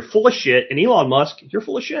 or you're full of shit. And Elon Musk, you're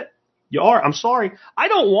full of shit. You are. I'm sorry. I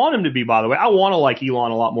don't want him to be, by the way. I want to like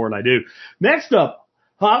Elon a lot more than I do. Next up,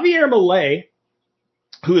 Javier Milei,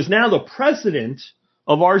 who is now the president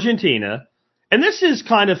of Argentina. And this is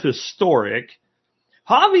kind of historic.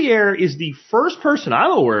 Javier is the first person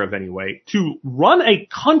I'm aware of anyway to run a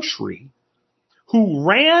country who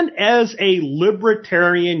ran as a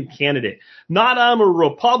libertarian candidate. Not I'm a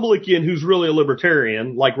Republican who's really a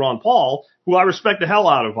libertarian like Ron Paul, who I respect the hell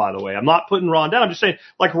out of, by the way. I'm not putting Ron down. I'm just saying,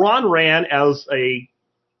 like, Ron ran as a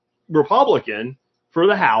Republican for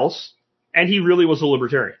the House, and he really was a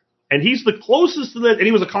libertarian. And he's the closest to that, and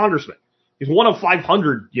he was a congressman. He's one of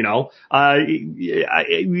 500, you know.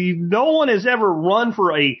 No one has ever run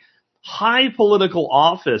for a high political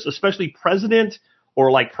office, especially president or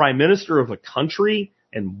like prime minister of a country,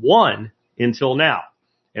 and won until now.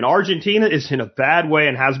 And Argentina is in a bad way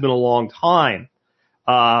and has been a long time.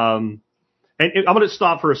 And I'm going to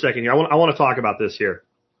stop for a second here. I want to talk about this here,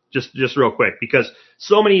 just real quick, because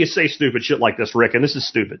so many of you say stupid shit like this, Rick, and this is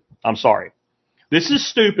stupid. I'm sorry. This is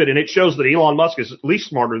stupid, and it shows that Elon Musk is at least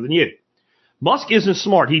smarter than you. Musk isn't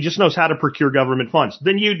smart. He just knows how to procure government funds.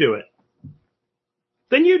 Then you do it.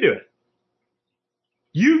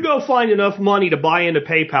 You go find enough money to buy into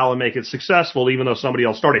PayPal and make it successful, even though somebody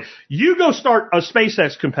else started. You go start a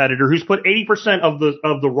SpaceX competitor who's put 80% of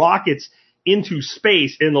the rockets into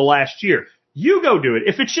space in the last year. You go do it.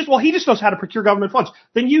 If it's just, well, he just knows how to procure government funds,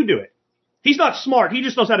 then you do it. He's not smart. He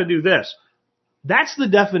just knows how to do this. That's the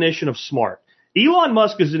definition of smart. Elon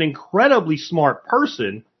Musk is an incredibly smart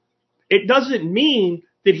person. It doesn't mean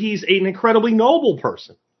that he's an incredibly noble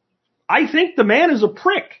person. I think the man is a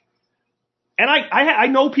prick. And I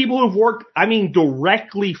know people who've worked,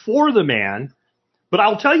 directly for the man, but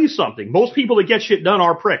I'll tell you something. Most people that get shit done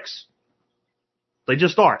are pricks. They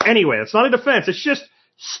just are. Anyway, it's not a defense. It's just,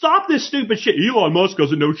 stop this stupid shit. Elon Musk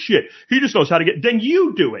doesn't know shit. He just knows how to get, then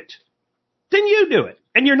you do it. Then you do it.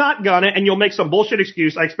 And you're not gonna, and you'll make some bullshit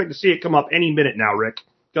excuse. I expect to see it come up any minute now, Rick.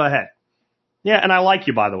 Go ahead. Yeah, and I like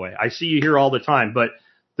you, by the way. I see you here all the time, but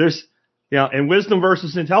there's, and wisdom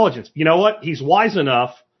versus intelligence. You know what? He's wise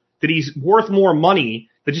enough that he's worth more money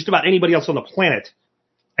than just about anybody else on the planet.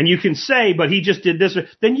 And you can say, but he just did this.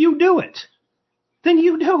 Then you do it. Then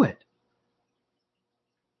you do it.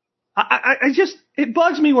 It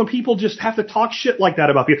bugs me when people just have to talk shit like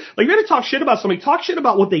that about people. Like, you're going to talk shit about somebody, talk shit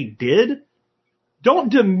about what they did.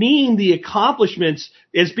 Don't demean the accomplishments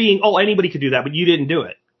as being, oh, anybody could do that, but you didn't do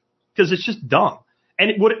it. Because it's just dumb.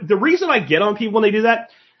 And the reason I get on people when they do that,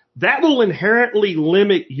 that will inherently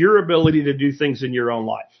limit your ability to do things in your own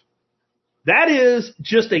life. That is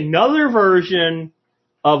just another version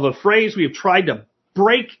of a phrase we have tried to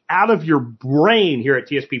break out of your brain here at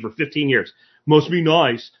TSP for 15 years. Must be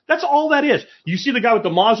nice. That's all that is. You see the guy with the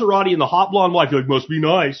Maserati and the hot blonde wife, you're like, must be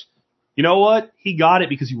nice. You know what? He got it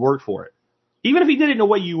because he worked for it. Even if he did it in a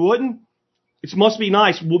way you wouldn't, it must be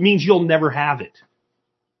nice. Well, means you'll never have it.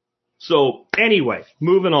 So anyway,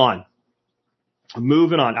 moving on.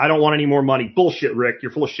 I don't want any more money. Bullshit, Rick.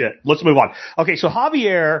 You're full of shit. Let's move on. Okay, so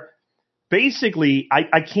Javier, basically,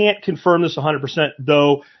 I can't confirm this 100%,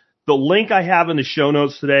 though. The link I have in the show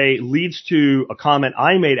notes today leads to a comment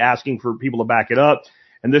I made asking for people to back it up.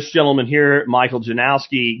 And this gentleman here, Michael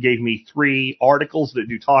Janowski, gave me 3 articles that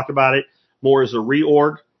do talk about it, more as a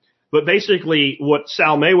reorg. But basically, what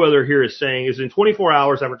Sal Mayweather here is saying is in 24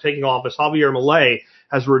 hours after taking office, Javier Milei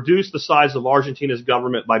has reduced the size of Argentina's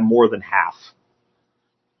government by more than half.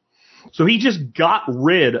 So he just got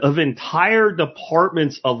rid of entire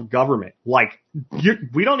departments of government. Like,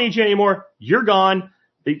 we don't need you anymore. You're gone.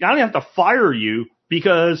 I don't have to fire you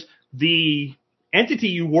because the entity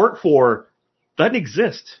you work for doesn't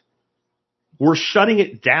exist. We're shutting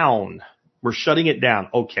it down.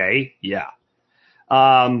 Okay, yeah.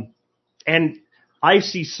 And I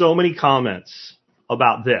see so many comments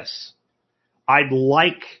about this. I'd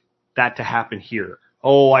like that to happen here.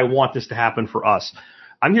 Oh, I want this to happen for us.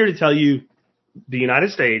 I'm here to tell you the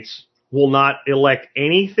United States will not elect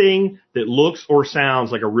anything that looks or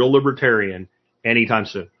sounds like a real libertarian anytime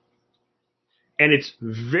soon. And it's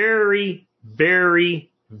very,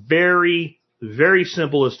 very, very, very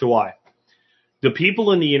simple as to why. The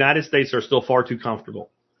people in the United States are still far too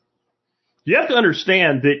comfortable. You have to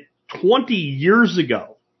understand that 20 years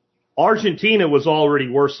ago, Argentina was already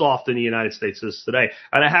worse off than the United States is today,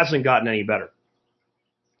 and it hasn't gotten any better.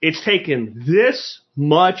 It's taken this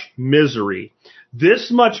much misery, this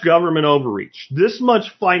much government overreach, this much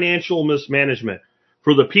financial mismanagement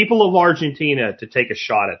for the people of Argentina to take a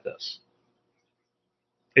shot at this.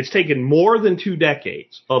 It's taken more than 2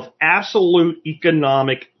 decades of absolute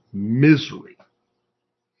economic misery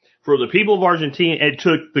for the people of Argentina. It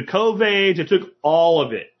took the COVID, it took all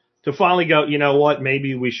of it to finally go, you know what,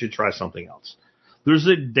 maybe we should try something else. There's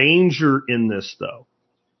a danger in this, though.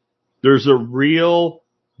 There's a real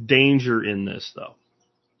danger in this, though.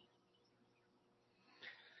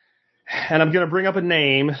 And I'm going to bring up a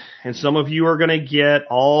name, and some of you are going to get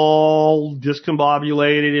all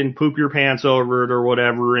discombobulated and poop your pants over it or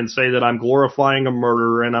whatever and say that I'm glorifying a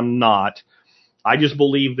murderer, and I'm not. I just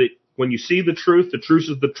believe that when you see the truth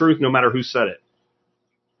is the truth no matter who said it.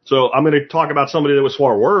 So I'm going to talk about somebody that was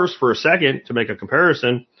far worse for a second to make a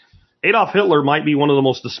comparison. Adolf Hitler might be one of the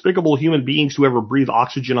most despicable human beings to ever breathe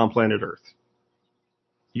oxygen on planet Earth.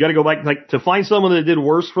 You got to go back, like, to find someone that did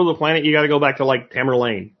worse for the planet, you got to go back to, like,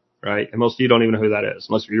 Tamerlane, right? And most of you don't even know who that is,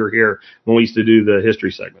 unless you were here when we used to do the history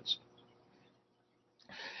segments.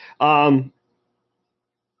 But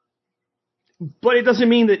it doesn't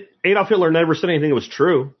mean that Adolf Hitler never said anything that was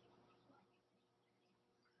true.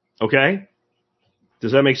 Okay?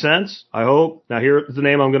 Does that make sense? I hope. Now, here's the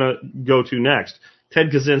name I'm going to go to next.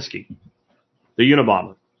 Ted Kaczynski, the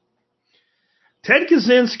Unabomber. Ted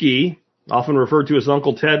Kaczynski, often referred to as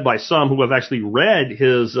Uncle Ted by some who have actually read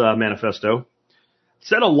his manifesto,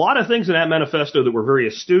 said a lot of things in that manifesto that were very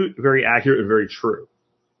astute, very accurate, and very true.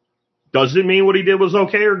 Doesn't mean what he did was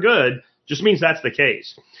okay or good. Just means that's the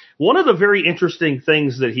case. One of the very interesting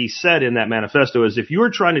things that he said in that manifesto is if you are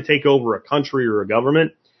trying to take over a country or a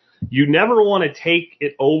government, you never want to take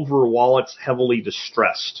it over while it's heavily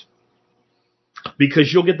distressed,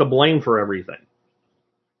 because you'll get the blame for everything.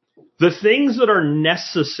 The things that are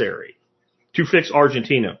necessary to fix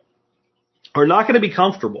Argentina are not going to be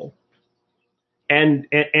comfortable. And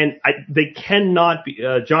they cannot be.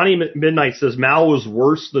 Johnny Midnight says Mao was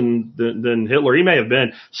worse than Hitler. He may have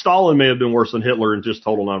been. Stalin may have been worse than Hitler in just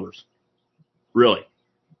total numbers. Really.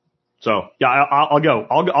 So yeah, I'll go.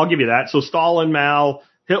 I'll give you that. So Stalin, Mao,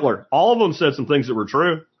 Hitler, all of them said some things that were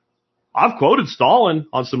true. I've quoted Stalin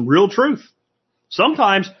on some real truth.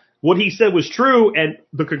 Sometimes what he said was true, and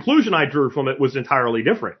the conclusion I drew from it was entirely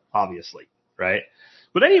different. Obviously, right?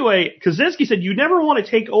 But anyway, Kaczynski said you never want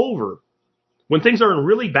to take over when things are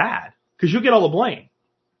really bad, because you'll get all the blame.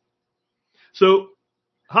 So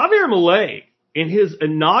Javier Milei, in his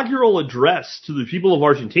inaugural address to the people of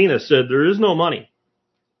Argentina, said there is no money.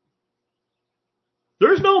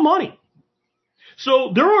 There's no money.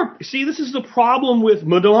 So this is the problem with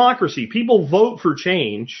democracy. People vote for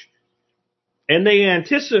change, and they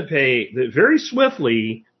anticipate that very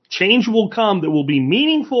swiftly change will come that will be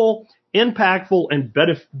meaningful, impactful, and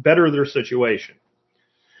better their situation.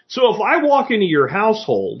 So if I walk into your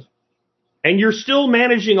household and you're still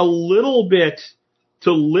managing a little bit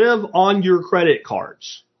to live on your credit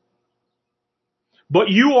cards, but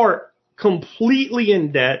you are completely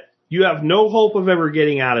in debt, you have no hope of ever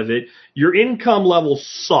getting out of it, your income level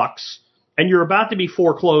sucks, and you're about to be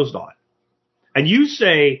foreclosed on, and you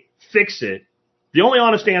say, fix it, the only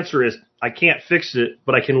honest answer is, I can't fix it,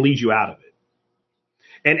 but I can lead you out of it.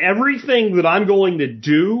 And everything that I'm going to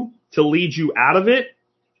do to lead you out of it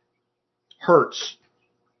hurts.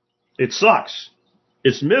 It sucks.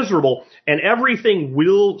 It's miserable. And everything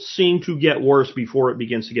will seem to get worse before it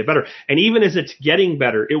begins to get better. And even as it's getting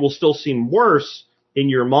better, it will still seem worse in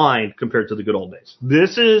your mind compared to the good old days.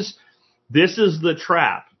 This is the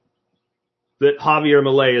trap that Javier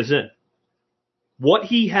Milei is in. What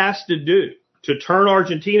he has to do to turn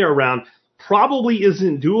Argentina around probably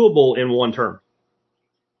isn't doable in one term.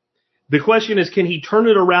 The question is, can he turn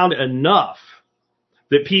it around enough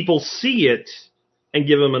that people see it and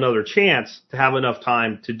give him another chance to have enough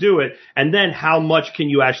time to do it? And then how much can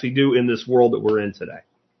you actually do in this world that we're in today?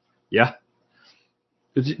 Yeah.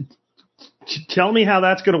 Tell me how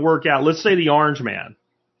that's going to work out. Let's say the Orange Man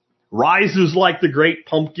rises like the great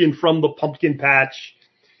pumpkin from the pumpkin patch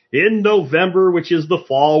in November, which is the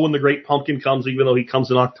fall when the great pumpkin comes, even though he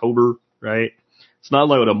comes in October, right? It's not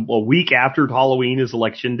like a week after Halloween is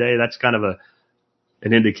election day. That's kind of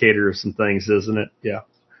an indicator of some things, isn't it? Yeah.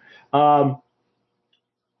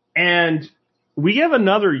 And we have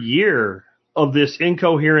another year of this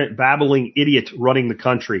incoherent, babbling idiot running the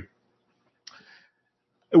country.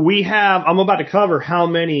 I'm about to cover how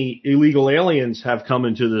many illegal aliens have come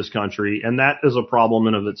into this country, and that is a problem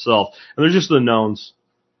in of itself. And they're just the knowns.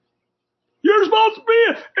 You're supposed to be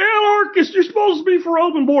an anarchist. You're supposed to be for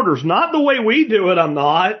open borders. Not the way we do it, I'm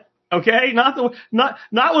not. Okay? Not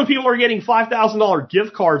when people are getting $5,000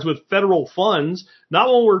 gift cards with federal funds.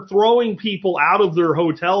 Not when we're throwing people out of their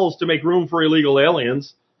hotels to make room for illegal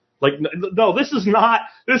aliens. Like, no,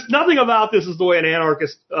 there's nothing about this is the way an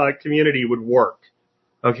anarchist community would work.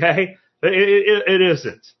 Okay? It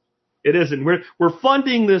isn't. It isn't. We're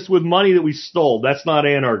funding this with money that we stole. That's not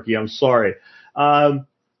anarchy. I'm sorry.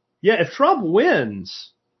 Yeah, if Trump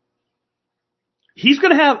wins, he's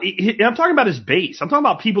going to have, I'm talking about his base. I'm talking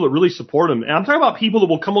about people that really support him. And I'm talking about people that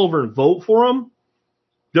will come over and vote for him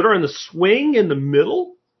that are in the swing in the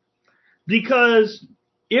middle. Because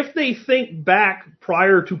if they think back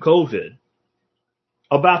prior to COVID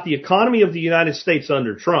about the economy of the United States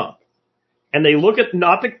under Trump, and they look at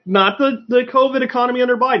not the COVID economy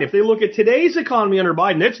under Biden, if they look at today's economy under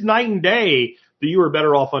Biden, it's night and day that you are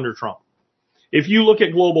better off under Trump. If you look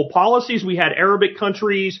at global policies, we had Arabic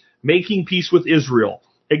countries making peace with Israel,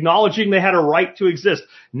 acknowledging they had a right to exist.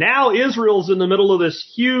 Now Israel's in the middle of this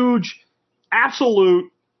huge, absolute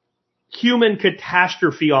human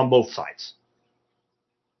catastrophe on both sides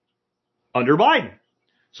under Biden.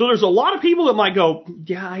 So there's a lot of people that might go,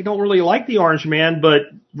 yeah, I don't really like the Orange Man, but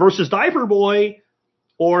versus Diaper Boy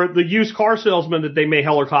or the used car salesman that they may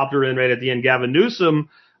helicopter in right at the end, Gavin Newsom,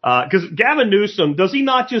 because Gavin Newsom, does he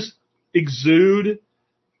not just exude?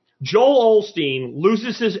 Joel Osteen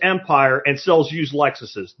loses his empire and sells used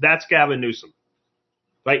Lexuses. That's Gavin Newsom,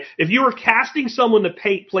 right? If you were casting someone to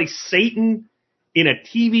play Satan in a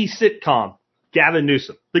TV sitcom, Gavin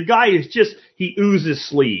Newsom. The guy is he oozes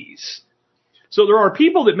sleaze. So there are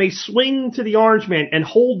people that may swing to the orange man and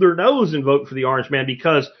hold their nose and vote for the orange man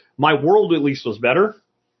because my world at least was better.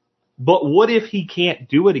 But what if he can't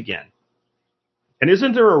do it again? And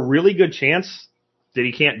isn't there a really good chance that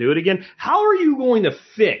he can't do it again? How are you going to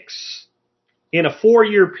fix in a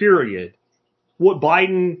 4-year period what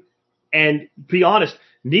Biden and, be honest,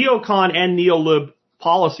 neocon and neolib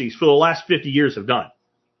policies for the last 50 years have done?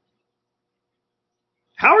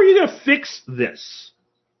 How are you going to fix this?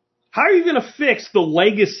 How are you going to fix the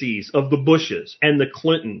legacies of the Bushes and the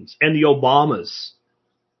Clintons and the Obamas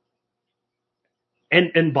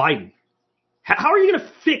and Biden? How are you going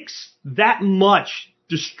to fix that much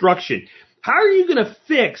destruction? How are you going to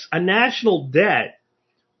fix a national debt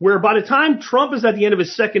where by the time Trump is at the end of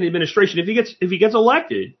his second administration, if he gets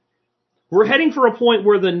elected, we're heading for a point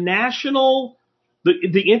where the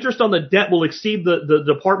interest on the debt will exceed the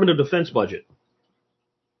Department of Defense budget?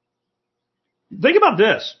 Think about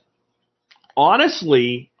this.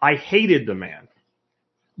 Honestly, I hated the man.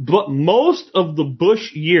 But most of the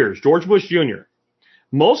Bush years, George Bush Jr.,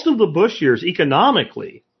 most of the Bush years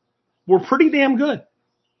economically were pretty damn good.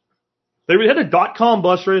 They had a dot-com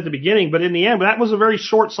bust right at the beginning, but in the end, that was a very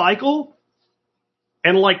short cycle.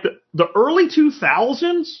 And like the early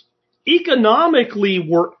 2000s, economically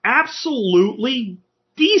were absolutely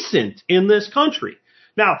decent in this country.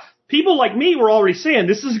 Now, people like me were already saying,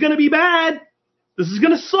 this is going to be bad. This is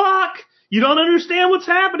going to suck. You don't understand what's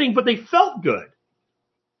happening, but they felt good.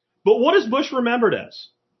 But what is Bush remembered as?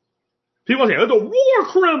 People say, oh, the war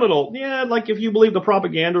criminal. Yeah, like if you believe the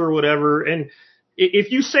propaganda or whatever. And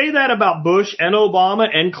if you say that about Bush and Obama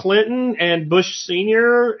and Clinton and Bush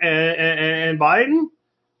Sr. and Biden,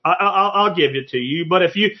 I'll give it to you. But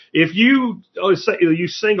if you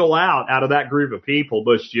single out of that group of people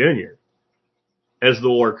Bush Jr. as the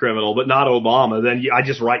war criminal, but not Obama, then I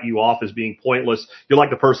just write you off as being pointless. You're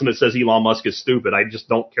like the person that says Elon Musk is stupid. I just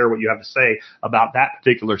don't care what you have to say about that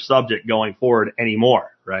particular subject going forward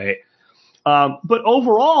anymore, right? But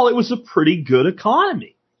overall, it was a pretty good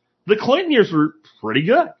economy. The Clinton years were pretty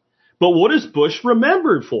good. But what is Bush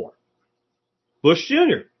remembered for? Bush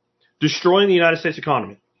Jr. destroying the United States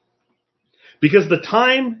economy. Because the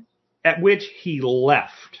time at which he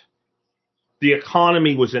left, the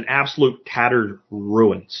economy was in absolute tattered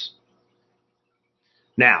ruins.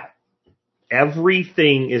 Now,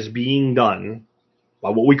 everything is being done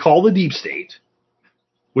by what we call the deep state,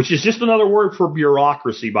 which is just another word for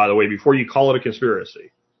bureaucracy, by the way, before you call it a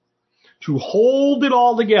conspiracy, to hold it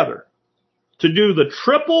all together, to do the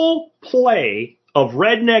triple play of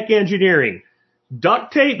redneck engineering,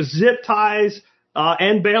 duct tape, zip ties,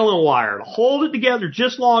 and baling wire, to hold it together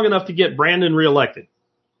just long enough to get Brandon reelected.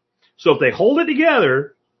 So if they hold it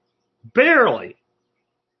together, barely,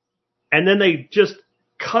 and then they just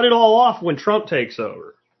cut it all off when Trump takes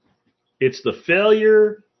over, it's the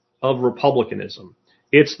failure of republicanism.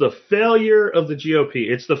 It's the failure of the GOP.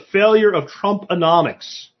 It's the failure of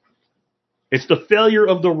Trumponomics. It's the failure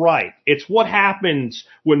of the right. It's what happens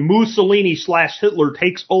when Mussolini/Hitler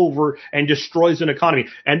takes over and destroys an economy.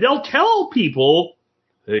 And they'll tell people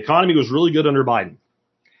the economy was really good under Biden.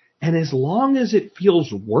 And as long as it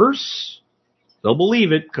feels worse, they'll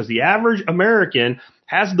believe it, because the average American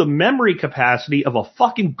has the memory capacity of a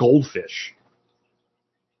fucking goldfish.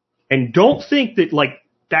 And don't think that, like,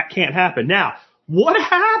 that can't happen. Now, what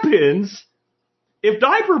happens if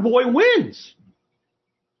Diaper Boy wins?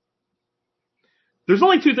 There's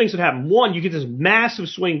only two things that happen. One, you get this massive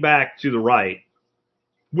swing back to the right,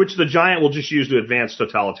 which the giant will just use to advance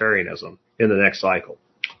totalitarianism in the next cycle.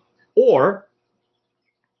 Or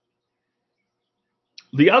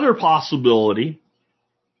the other possibility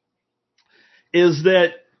is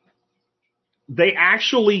that they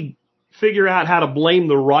actually figure out how to blame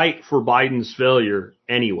the right for Biden's failure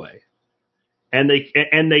anyway. And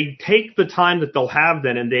they take the time that they'll have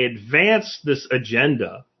then and they advance this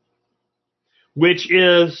agenda, which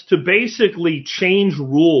is to basically change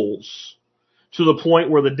rules to the point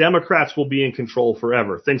where the Democrats will be in control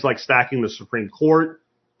forever. Things like stacking the Supreme Court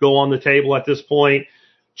go on the table at this point,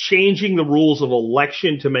 changing the rules of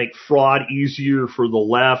election to make fraud easier for the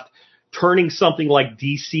left, turning something like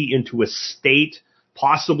D.C. into a state,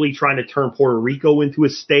 possibly trying to turn Puerto Rico into a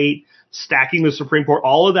state, stacking the Supreme Court.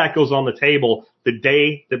 All of that goes on the table the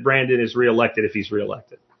day that Brandon is reelected, if he's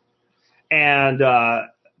reelected. And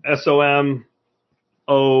SOM02SS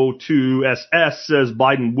says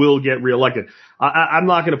Biden will get reelected. I'm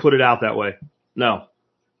not going to put it out that way. No.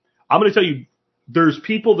 I'm going to tell you, there's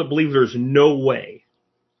people that believe there's no way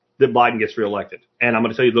that Biden gets reelected. And I'm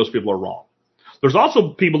going to tell you those people are wrong. There's also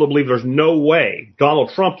people that believe there's no way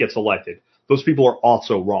Donald Trump gets elected. Those people are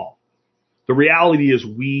also wrong. The reality is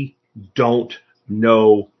we don't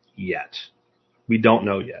know yet. We don't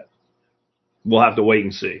know yet. We'll have to wait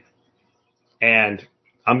and see. And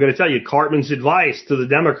I'm going to tell you, Cartman's advice to the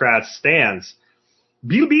Democrats stands.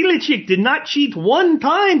 Bill Belichick did not cheat one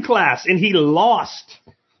time, class, and he lost.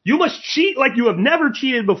 You must cheat like you have never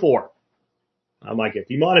cheated before. I might get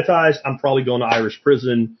demonetized. I'm probably going to Irish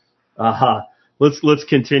prison. Let's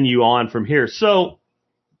continue on from here. So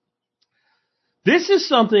this is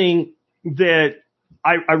something that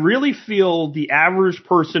I really feel the average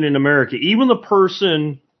person in America, even the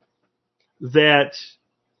person that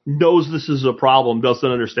knows this is a problem, doesn't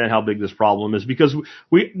understand how big this problem is, because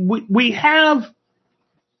we have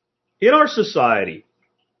in our society,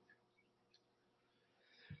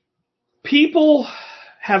 people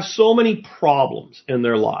have so many problems in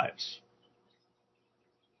their lives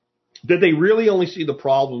that they really only see the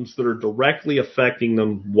problems that are directly affecting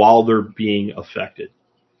them while they're being affected.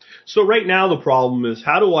 So right now the problem is,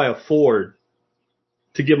 how do I afford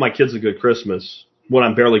to give my kids a good Christmas when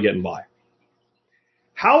I'm barely getting by?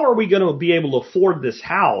 How are we going to be able to afford this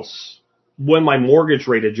house when my mortgage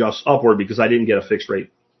rate adjusts upward because I didn't get a fixed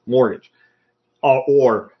rate mortgage?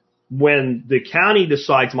 Or when the county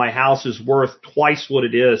decides my house is worth twice what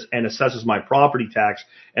it is and assesses my property tax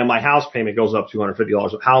and my house payment goes up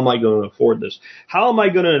 $250, how am I going to afford this? How am I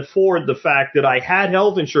going to afford the fact that I had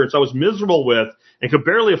health insurance I was miserable with and could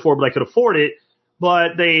barely afford, but I could afford it,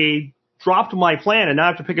 but they dropped my plan and now I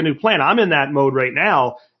have to pick a new plan? I'm in that mode right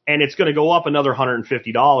now, and it's going to go up another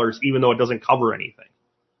 $150 even though it doesn't cover anything.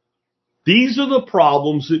 These are the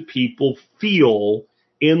problems that people feel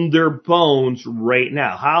in their bones right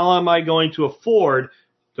now. How am I going to afford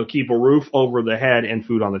to keep a roof over the head and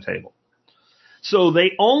food on the table? So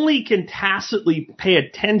they only can tacitly pay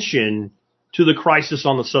attention to the crisis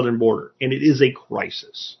on the southern border, and it is a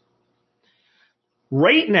crisis.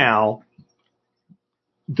 Right now,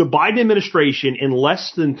 the Biden administration in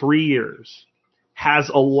less than 3 years has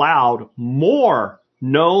allowed more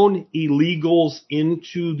known illegals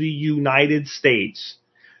into the United States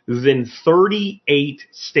than 38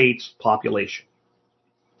 states population.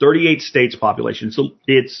 38 states population. So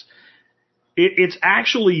it's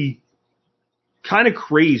actually kind of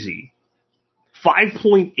crazy.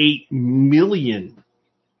 5.8 million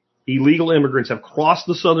illegal immigrants have crossed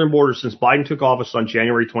the southern border since Biden took office on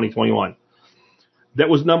January 2021.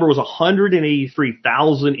 Number was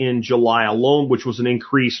 183,000 in July alone, which was an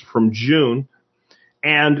increase from June.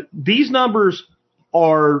 And these numbers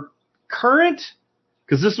are current,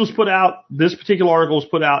 because this particular article was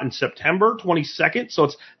put out in September 22nd, so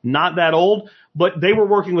it's not that old, but they were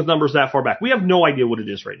working with numbers that far back. We have no idea what it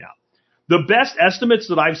is right now. The best estimates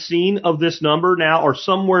that I've seen of this number now are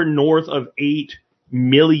somewhere north of 8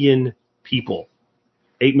 million people.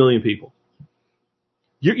 8 million people.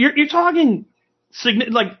 You're talking,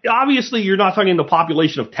 like, obviously you're not talking the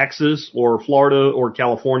population of Texas or Florida or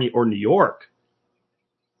California or New York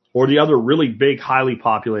or the other really big, highly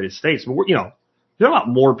populated states. But there are a lot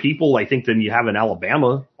more people, I think, than you have in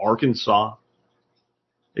Alabama, Arkansas,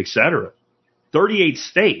 etc. 38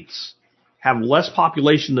 states have less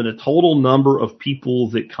population than the total number of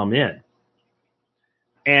people that come in.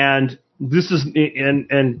 And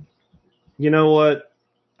and you know what?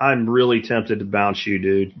 I'm really tempted to bounce you,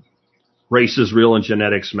 dude. Race is real and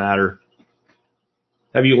genetics matter.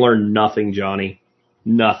 Have you learned nothing, Johnny?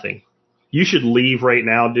 Nothing. You should leave right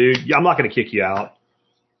now, dude. I'm not going to kick you out.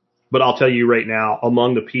 But I'll tell you right now,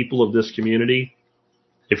 among the people of this community,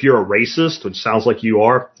 if you're a racist, which sounds like you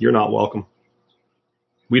are, you're not welcome.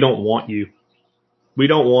 We don't want you. We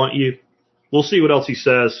don't want you. We'll see what else he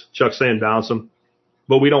says. Chuck's saying bounce him.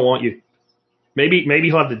 But we don't want you. Maybe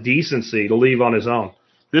he'll have the decency to leave on his own.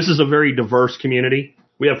 This is a very diverse community.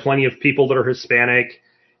 We have plenty of people that are Hispanic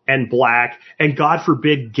and black and, God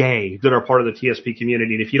forbid, gay that are part of the TSP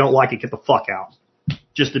community. And if you don't like it, get the fuck out.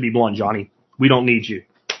 Just to be blunt, Johnny, we don't need you.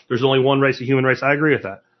 There's only one race, a human race. I agree with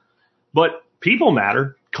that. But people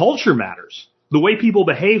matter. Culture matters. The way people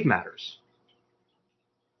behave matters.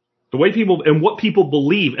 The way people and what people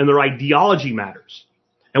believe and their ideology matters.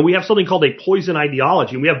 And we have something called a poison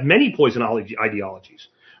ideology. And we have many poison ideologies.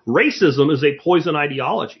 Racism is a poison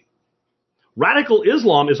ideology. Radical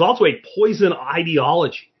Islam is also a poison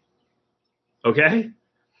ideology. Okay?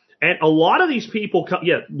 And a lot of these people come,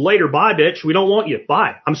 later, bye, bitch. We don't want you.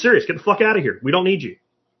 Bye. I'm serious. Get the fuck out of here. We don't need you.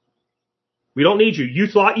 We don't need you. You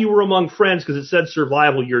thought you were among friends because it said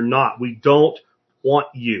survival. You're not. We don't want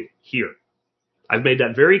you here. I've made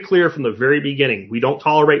that very clear from the very beginning. We don't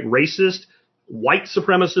tolerate racist, white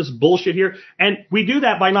supremacist bullshit here. And we do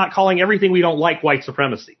that by not calling everything we don't like white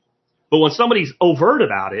supremacy. But when somebody's overt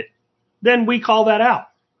about it, then we call that out.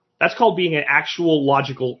 That's called being an actual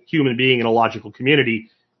logical human being in a logical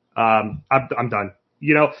community. I'm done.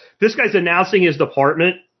 You know, this guy's announcing his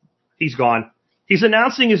department. He's gone. He's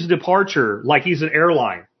announcing his departure like he's an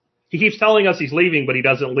airline. He keeps telling us he's leaving, but he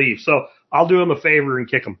doesn't leave. So I'll do him a favor and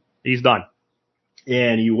kick him. He's done.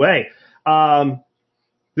 Anyway,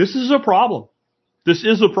 this is a problem. This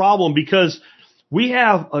is a problem because we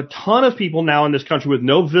have a ton of people now in this country with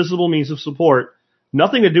no visible means of support,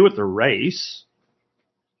 nothing to do with their race.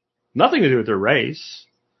 Nothing to do with their race.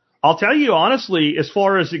 I'll tell you honestly, as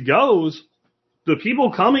far as it goes, the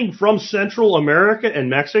people coming from Central America and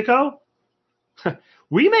Mexico,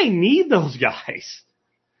 we may need those guys.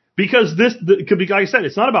 Because like I said,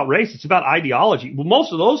 it's not about race, it's about ideology. Well,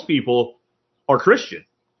 most of those people are Christian.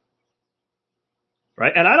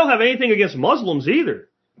 Right? And I don't have anything against Muslims either.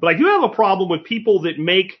 But I do have a problem with people that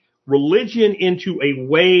make religion into a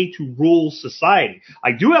way to rule society.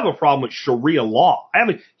 I do have a problem with Sharia law. I have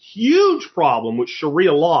a huge problem with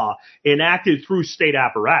Sharia law enacted through state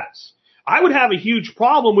apparatus. I would have a huge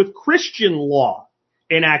problem with Christian law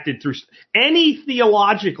enacted through any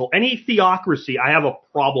theocracy. I have a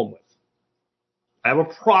problem with. I have a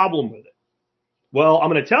problem with it. Well,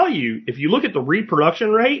 I'm going to tell you, if you look at the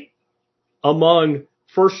reproduction rate among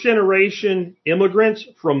first-generation immigrants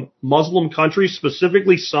from Muslim countries,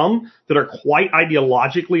 specifically some that are quite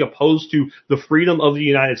ideologically opposed to the freedom of the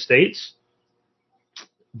United States,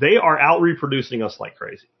 they are out reproducing us like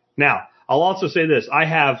crazy. Now, I'll also say this. I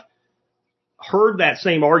have heard that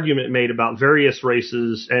same argument made about various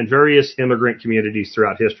races and various immigrant communities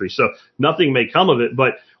throughout history, so nothing may come of it.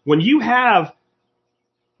 But when you have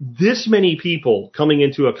this many people coming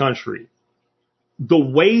into a country, the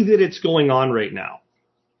way that it's going on right now,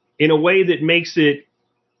 in a way that makes it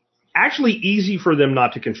actually easy for them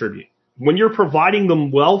not to contribute. When you're providing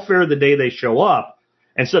them welfare the day they show up,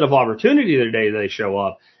 instead of opportunity the day they show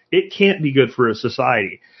up, it can't be good for a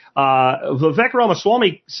society. Vivek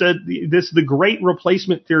Ramaswamy said the great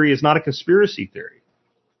replacement theory is not a conspiracy theory.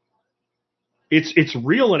 It's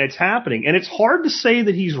real and it's happening. And it's hard to say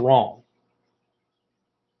that he's wrong.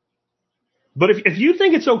 But if you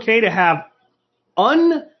think it's okay to have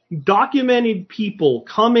undocumented people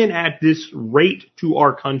come in at this rate to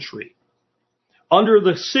our country, under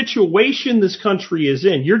the situation this country is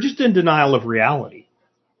in, you're just in denial of reality.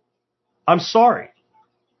 I'm sorry.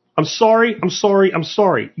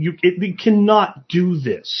 You cannot do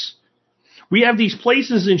this. We have these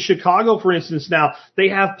places in Chicago, for instance, now, they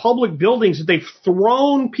have public buildings that they've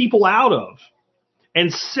thrown people out of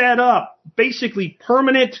and set up basically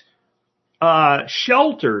permanent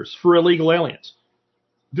shelters for illegal aliens.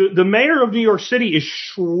 The mayor of New York City is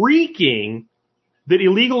shrieking that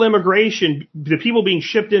illegal immigration, the people being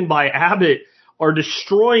shipped in by Abbott, are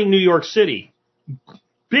destroying New York City.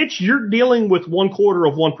 Bitch, you're dealing with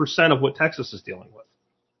 0.25% of what Texas is dealing with.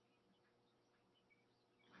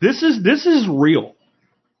 This is real.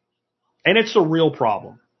 And it's a real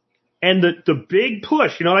problem. And the big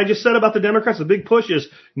push, you know what I just said about the Democrats? The big push is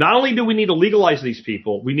not only do we need to legalize these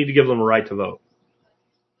people, we need to give them a right to vote.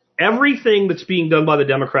 Everything that's being done by the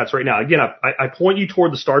Democrats right now, again, I point you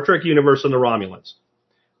toward the Star Trek universe and the Romulans.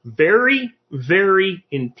 Very, very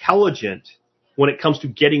intelligent when it comes to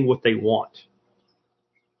getting what they want.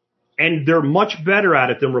 And they're much better at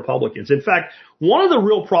it than Republicans. In fact, one of the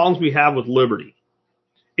real problems we have with liberty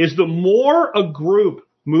is the more a group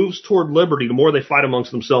moves toward liberty, the more they fight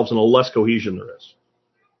amongst themselves and the less cohesion there is.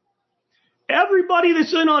 Everybody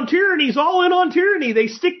that's in on tyranny is all in on tyranny. They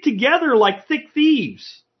stick together like thick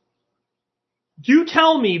thieves. You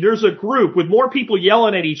tell me there's a group with more people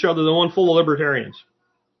yelling at each other than one full of libertarians.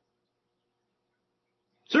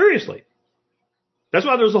 Seriously. That's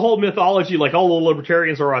why there's a whole mythology like all the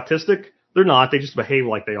libertarians are autistic. They're not. They just behave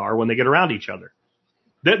like they are when they get around each other.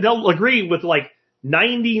 They'll agree with like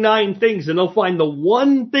 99 things and they'll find the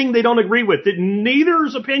one thing they don't agree with that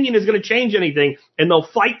neither's opinion is going to change anything, and they'll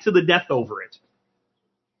fight to the death over it.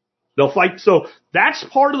 They'll fight. So that's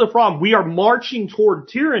part of the problem. We are marching toward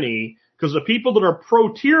tyranny because the people that are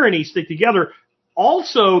pro-tyranny stick together.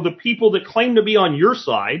 Also, the people that claim to be on your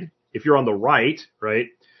side, if you're on the right,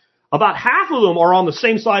 about half of them are on the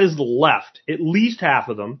same side as the left, at least half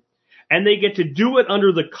of them, and they get to do it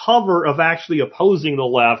under the cover of actually opposing the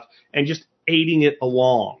left and just aiding it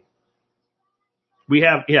along. We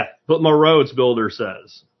have, but my roads, builder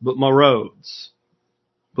says. But my roads.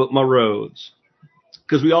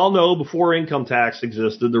 Because we all know before income tax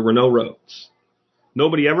existed, there were no roads.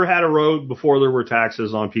 Nobody ever had a road before there were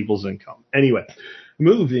taxes on people's income. Anyway,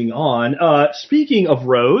 moving on. Speaking of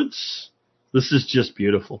roads, this is just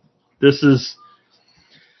beautiful. This is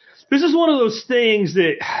one of those things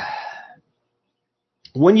that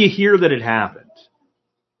when you hear that it happened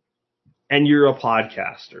and you're a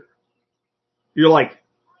podcaster, you're like,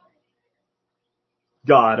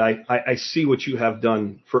 God, I see what you have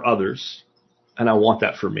done for others, and I want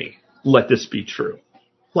that for me. Let this be true.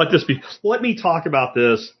 Let me talk about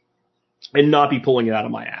this and not be pulling it out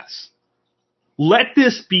of my ass. Let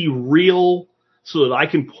this be real so that I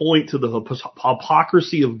can point to the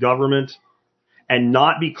hypocrisy of government and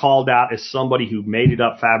not be called out as somebody who made it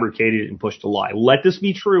up, fabricated it, and pushed a lie. Let this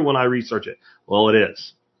be true when I research it. Well, it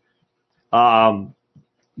is.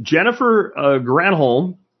 Jennifer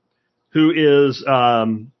Granholm, who is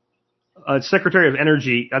Secretary of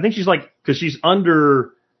Energy, I think she's because she's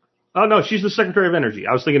under, oh no, she's the Secretary of Energy.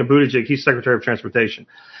 I was thinking of Buttigieg, he's Secretary of Transportation.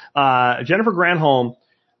 Jennifer Granholm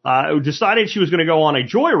decided she was going to go on a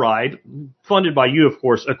joyride, funded by you, of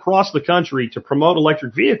course, across the country to promote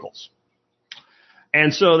electric vehicles.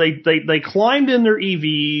 And so they climbed in their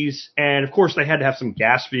EVs, and of course they had to have some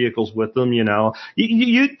gas vehicles with them, you know.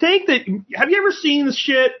 You'd think that, have you ever seen this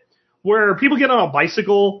shit where people get on a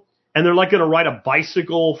bicycle and they're like going to ride a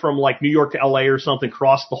bicycle from like New York to LA or something,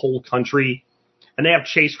 cross the whole country, and they have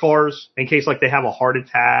chase cars in case like they have a heart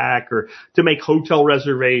attack or to make hotel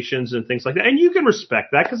reservations and things like that. And you can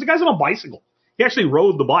respect that because the guy's on a bicycle. He actually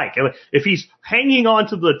rode the bike. If he's hanging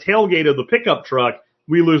onto the tailgate of the pickup truck,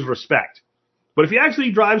 we lose respect. But if he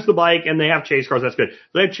actually drives the bike and they have chase cars, that's good.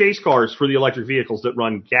 They have chase cars for the electric vehicles that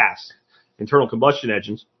run gas, internal combustion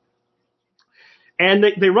engines. And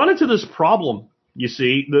they run into this problem, you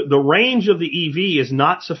see. The range of the EV is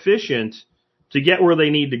not sufficient to get where they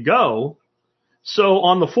need to go. So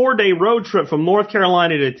on the 4-day road trip from North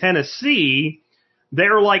Carolina to Tennessee,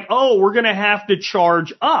 they're like, oh, we're going to have to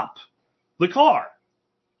charge up the car.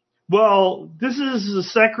 Well, this is the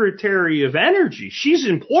Secretary of Energy. She's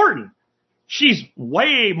important. She's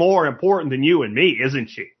way more important than you and me, isn't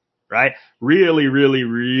she? Right? Really, really,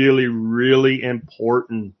 really, really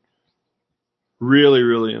important. Really,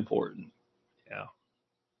 really important. Yeah.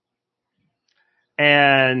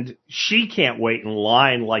 And she can't wait in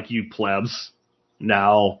line like you plebs.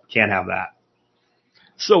 No, can't have that.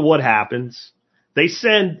 So what happens? They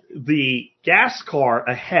send the gas car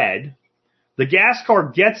ahead. The gas car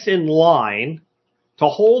gets in line to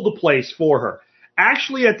hold the place for her.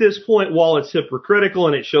 Actually, at this point, while it's hypocritical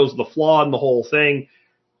and it shows the flaw in the whole thing,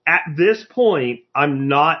 at this point, I'm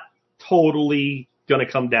not totally going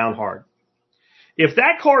to come down hard. If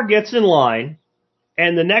that car gets in line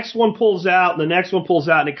and the next one pulls out and the next one pulls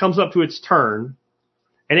out and it comes up to its turn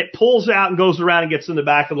and it pulls out and goes around and gets in the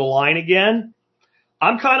back of the line again,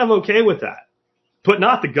 I'm kind of okay with that. But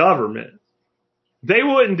not the government. They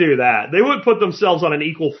wouldn't do that. They wouldn't put themselves on an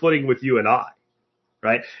equal footing with you and I.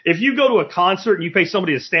 Right? If you go to a concert and you pay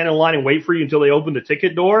somebody to stand in line and wait for you until they open the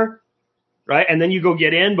ticket door, right? And then you go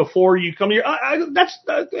get in before you come here.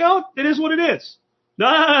 It is what it is.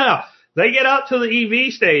 No. They get up to the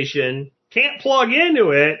EV station, can't plug into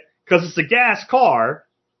it because it's a gas car.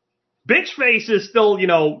 Bitch face is still,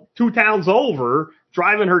 2 towns over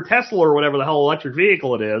driving her Tesla or whatever the hell electric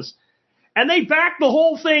vehicle it is. And they back the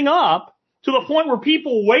whole thing up to the point where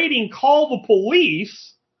people waiting call the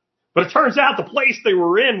police. But it turns out the place they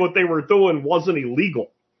were in, what they were doing, wasn't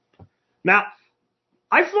illegal. Now,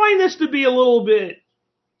 I find this to be a little bit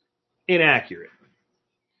inaccurate.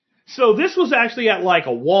 So this was actually at like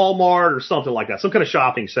a Walmart or something like that, some kind of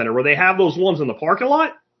shopping center where they have those ones in the parking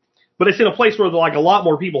lot. But it's in a place where like a lot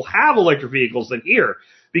more people have electric vehicles than here.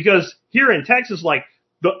 Because here in Texas, like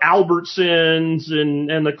the Albertsons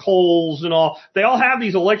and the Kohl's and all, they all have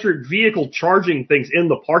these electric vehicle charging things in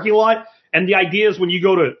the parking lot. And the idea is when you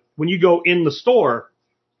go in the store,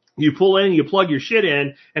 you pull in, you plug your shit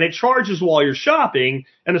in, and it charges while you're shopping,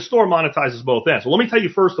 and the store monetizes both ends. So let me tell you,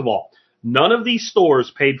 first of all, none of these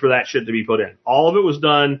stores paid for that shit to be put in. All of it was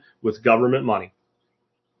done with government money.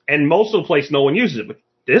 And most of the place, no one uses it, but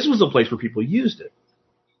this was a place where people used it.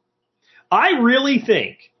 I really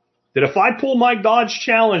think that if I pull my Dodge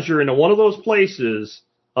Challenger into one of those places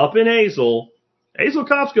up in Hazel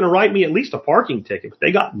Cop's going to write me at least a parking ticket, but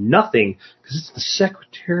they got nothing because it's the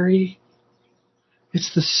Secretary.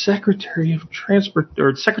 It's the Secretary of Transport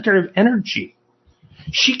or Secretary of Energy.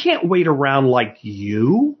 She can't wait around like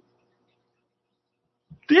you.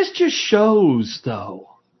 This just shows, though,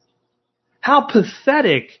 how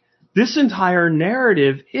pathetic this entire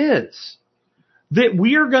narrative is. That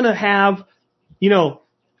we are going to have, 50%,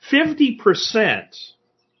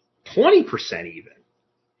 20% even,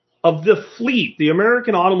 of the fleet, the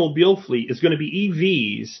American automobile fleet, is going to be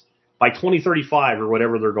EVs by 2035 or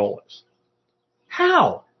whatever their goal is.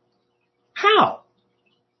 How?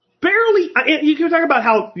 Barely you can talk about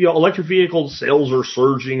how, electric vehicle sales are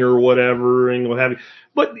surging or whatever and what have you,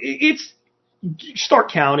 but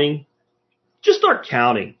start counting. Just start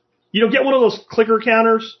counting. Get one of those clicker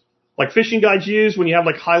counters like fishing guides use when you have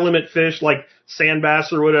like high limit fish like sand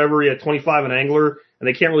bass or whatever. You have 25 an angler and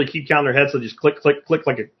they can't really keep counting their heads, so they just click, click, click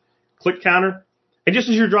like a click counter. And just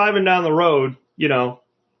as you're driving down the road,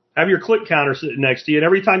 have your click counter sitting next to you, and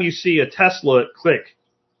every time you see a Tesla, click,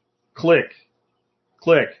 click,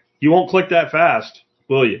 click. You won't click that fast,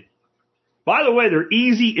 will you? By the way, they're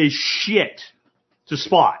easy as shit to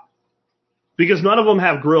spot because none of them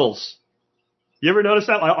have grills. You ever notice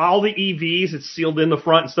that? Like all the EVs, it's sealed in the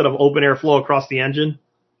front instead of open airflow across the engine.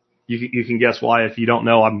 You can guess why. If you don't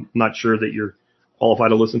know, I'm not sure that you're qualified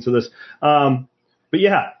to listen to this. But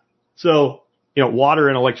yeah, so water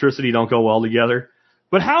and electricity don't go well together.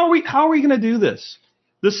 But how are we going to do this?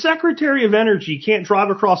 The Secretary of Energy can't drive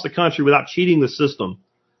across the country without cheating the system.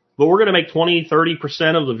 But we're going to make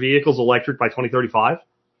 20-30% of the vehicles electric by 2035.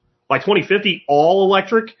 By 2050, all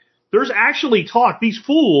electric. There's actually talk. These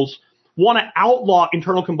fools want to outlaw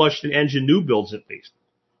internal combustion engine new builds at least.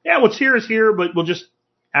 Yeah, what's here is here, but we'll just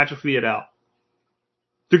atrophy it out.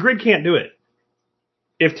 The grid can't do it.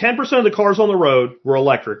 If 10% of the cars on the road were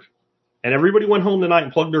electric and everybody went home tonight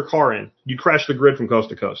and plugged their car in, you'd crash the grid from coast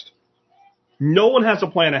to coast. No one has a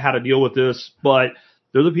plan of how to deal with this, but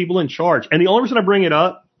they're the people in charge. And the only reason I bring it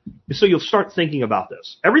up is so you'll start thinking about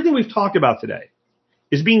this. Everything we've talked about today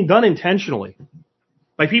is being done intentionally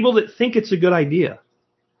by people that think it's a good idea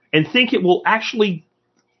and think it will actually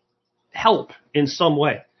help in some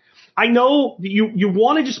way. I know you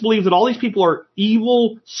want to just believe that all these people are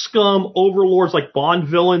evil scum overlords like Bond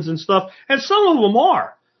villains and stuff, and some of them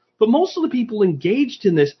are. But most of the people engaged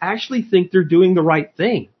in this actually think they're doing the right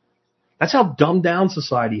thing. That's how dumbed down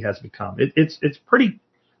society has become. It's pretty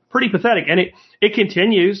pathetic. And it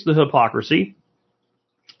continues, the hypocrisy.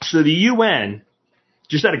 So the UN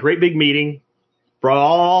just had a great big meeting, brought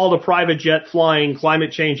all the private jet flying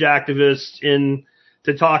climate change activists in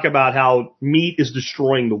to talk about how meat is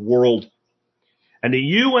destroying the world. And the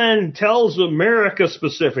UN tells America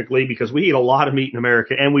specifically, because we eat a lot of meat in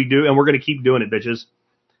America, and we do, and we're going to keep doing it, bitches.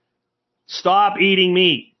 Stop eating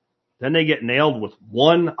meat. Then they get nailed with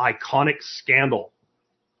one iconic scandal.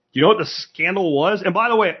 Do you know what the scandal was? And by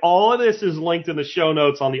the way, all of this is linked in the show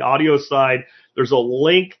notes on the audio side. There's a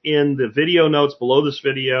link in the video notes below this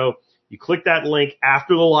video. You click that link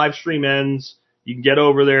after the live stream ends. You can get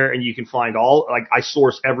over there and you can find I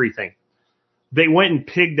source everything. They went and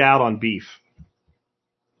pigged out on beef.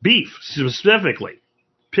 Beef, specifically.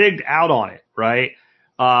 Pigged out on it, right?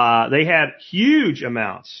 They had huge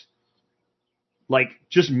amounts. Like,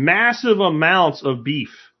 just massive amounts of beef.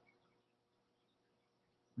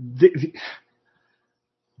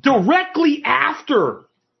 Directly after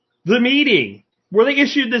the meeting where they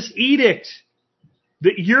issued this edict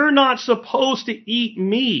that you're not supposed to eat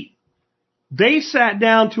meat, they sat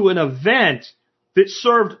down to an event that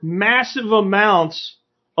served massive amounts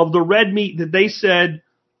of the red meat that they said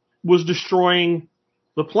was destroying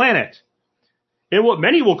the planet. In what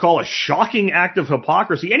many will call a shocking act of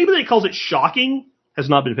hypocrisy. Anybody that calls it shocking has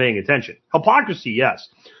not been paying attention. Hypocrisy, yes.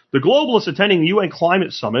 The globalists attending the UN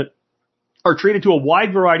Climate Summit are treated to a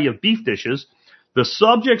wide variety of beef dishes. The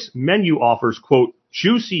subject's menu offers, quote,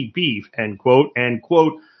 juicy beef, end quote, and,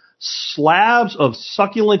 quote, slabs of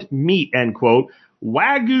succulent meat, end quote,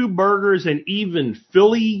 Wagyu burgers, and even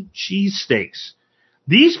Philly cheesesteaks.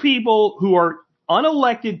 These people who are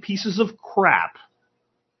unelected pieces of crap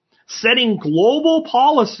setting global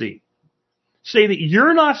policy say that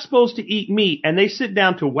you're not supposed to eat meat, and they sit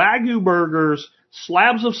down to Wagyu burgers,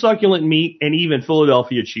 slabs of succulent meat, and even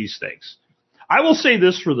Philadelphia cheesesteaks. I will say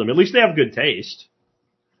this for them. At least they have good taste.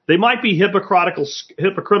 They might be hypocritical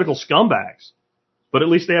scumbags, but at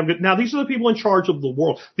least they have good. Now, these are the people in charge of the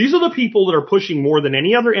world. These are the people that are pushing more than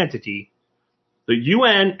any other entity, the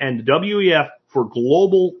UN and the WEF, for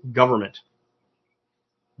global government.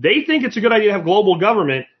 They think it's a good idea to have global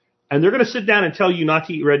government, and they're going to sit down and tell you not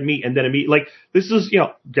to eat red meat, and then like, this is,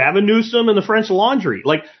 Gavin Newsom and the French Laundry,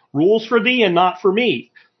 like, rules for thee and not for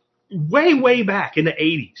me. Way, way back in the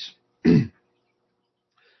 80s,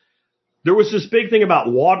 there was this big thing about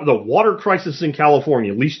the water crisis in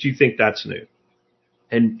California. At least you think that's new.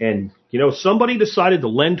 And somebody decided to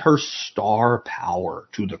lend her star power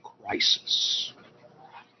to the crisis.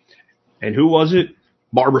 And who was it?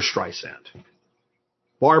 Barbra Streisand.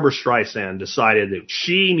 Barbra Streisand decided that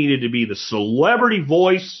she needed to be the celebrity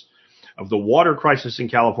voice of the water crisis in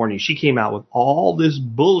California. She came out with all this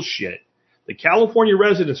bullshit that California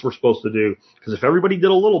residents were supposed to do, because if everybody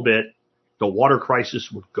did a little bit, the water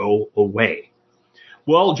crisis would go away.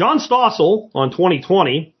 Well, John Stossel on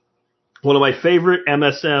 2020, one of my favorite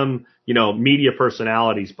MSM, media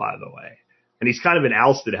personalities, by the way. And he's kind of been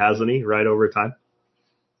ousted, hasn't he, right, over time?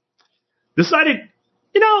 Decided,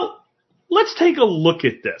 let's take a look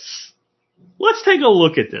at this.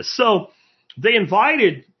 So they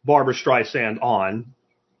invited Barbara Streisand on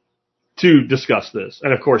to discuss this.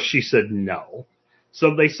 And, of course, she said no.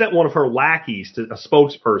 So they sent one of her lackeys to a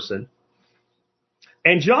spokesperson.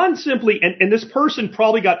 And John simply, and this person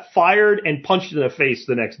probably got fired and punched in the face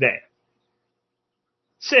the next day,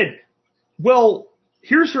 said, well,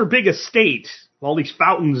 here's her big estate, all these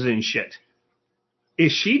fountains and shit.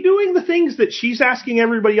 Is she doing the things that she's asking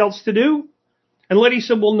everybody else to do? And Letty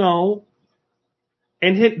said, well, no.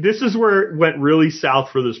 And this is where it went really south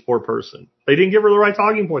for this poor person. They didn't give her the right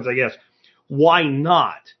talking points, I guess. Why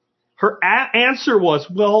not? Her answer was,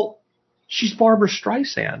 well, she's Barbara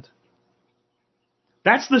Streisand.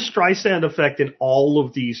 That's the Streisand effect in all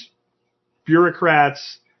of these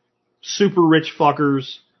bureaucrats, super rich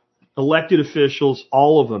fuckers, elected officials,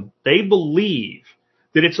 all of them. They believe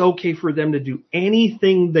that it's okay for them to do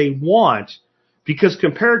anything they want because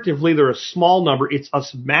comparatively they're a small number. It's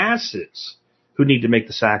us masses who need to make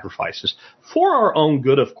the sacrifices for our own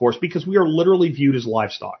good, of course, because we are literally viewed as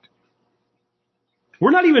livestock. We're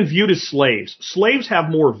not even viewed as slaves. Slaves have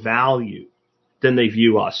more value than they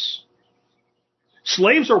view us.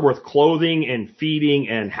 Slaves are worth clothing and feeding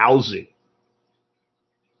and housing.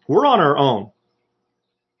 We're on our own.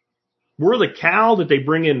 We're the cow that they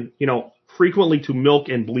bring in, frequently to milk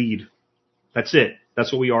and bleed. That's it.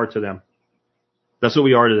 That's what we are to them.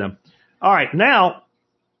 All right. Now,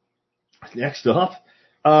 next up,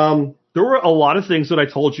 there were a lot of things that I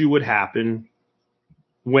told you would happen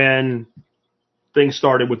when things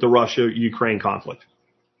started with the Russia-Ukraine conflict.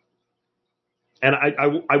 And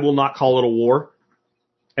I will not call it a war.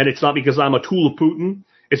 And it's not because I'm a tool of Putin.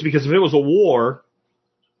 It's because if it was a war,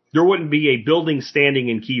 there wouldn't be a building standing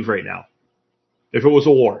in Kyiv right now. If it was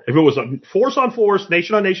a war. If it was a force-on-force,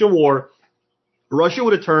 nation-on-nation war, Russia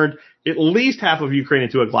would have turned at least half of Ukraine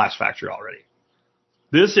into a glass factory already.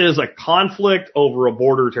 This is a conflict over a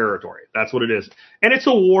border territory. That's what it is. And it's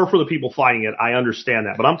a war for the people fighting it. I understand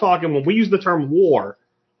that. But I'm talking, when we use the term war,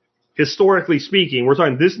 historically speaking, we're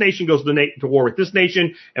talking this nation goes to war with this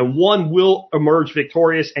nation, and one will emerge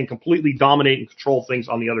victorious and completely dominate and control things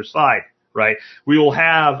on the other side, right? We will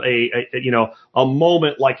have a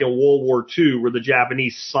moment like in World War II where the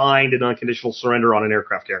Japanese signed an unconditional surrender on an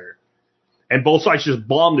aircraft carrier. And both sides just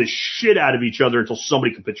bomb the shit out of each other until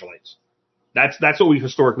somebody capitulates. That's what we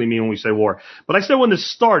historically mean when we say war. But I said when this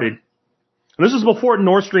started, and this is before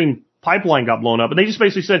Nord Stream pipeline got blown up, and they just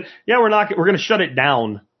basically said, yeah, we're going to shut it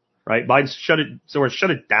down. Right? Biden we're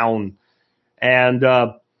shut it down. And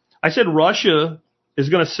I said Russia is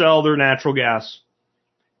going to sell their natural gas.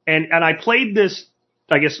 And I played this,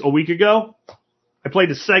 I guess, a week ago. I played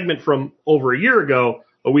the segment from over a year ago,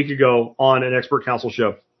 a week ago, on an expert council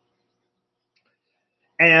show.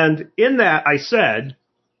 And in that, I said,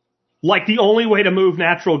 like the only way to move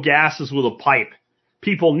natural gas is with a pipe.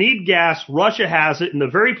 People need gas. Russia has it. And the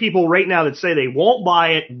very people right now that say they won't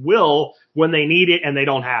buy it will when they need it and they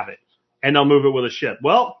don't have it. And they'll move it with a ship.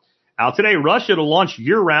 Well, out today, Russia to launch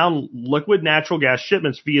year-round liquid natural gas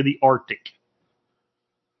shipments via the Arctic.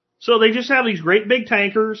 So they just have these great big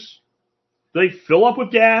tankers. They fill up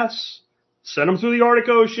with gas, send them through the Arctic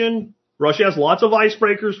Ocean. Russia has lots of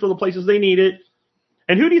icebreakers for the places they need it.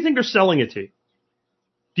 And who do you think they're selling it to?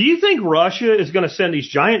 Do you think Russia is going to send these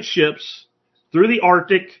giant ships through the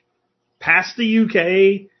Arctic, past the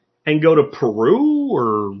UK, and go to Peru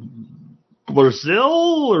or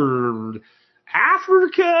Brazil or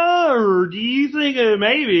Africa? Or do you think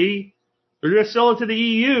maybe they're going to sell it to the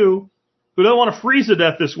EU, who don't want to freeze to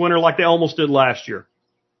death this winter like they almost did last year?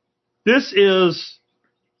 This is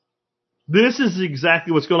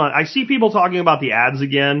exactly what's going on. I see people talking about the ads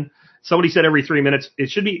again. Somebody said every 3 minutes. It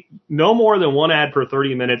should be no more than one ad per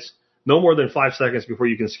 30 minutes, no more than 5 seconds before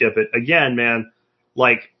you can skip it. Again, man,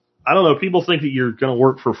 I don't know. People think that you're going to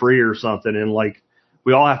work for free or something, and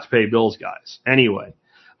we all have to pay bills, guys. Anyway,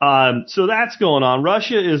 so that's going on.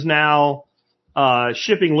 Russia is now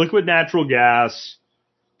shipping liquid natural gas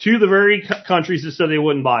to the very countries that said they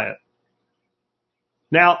wouldn't buy it.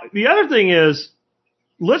 Now, the other thing is,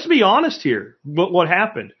 let's be honest here. What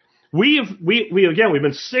happened? We've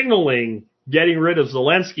been signaling getting rid of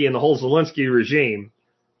Zelensky and the whole Zelensky regime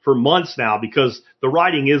for months now because the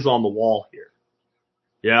writing is on the wall here.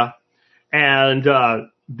 Yeah. And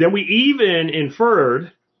then we even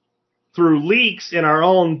inferred through leaks in our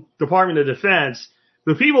own Department of Defense,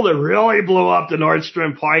 the people that really blew up the Nord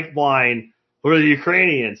Stream pipeline Or the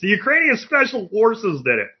Ukrainians. The Ukrainian special forces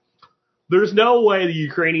did it. There's no way the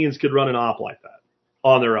Ukrainians could run an op like that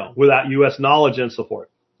on their own without U.S. knowledge and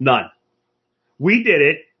support. None. We did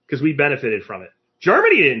it because we benefited from it.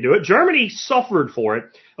 Germany didn't do it. Germany suffered for it.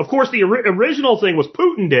 Of course, the original thing was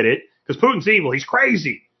Putin did it because Putin's evil. He's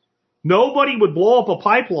crazy. Nobody would blow up a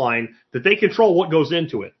pipeline that they control what goes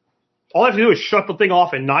into it. All they have to do is shut the thing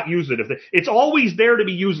off and not use it. It's always there to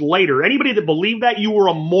be used later. Anybody that believed that, you were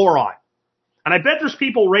a moron. And I bet there's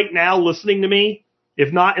people right now listening to me,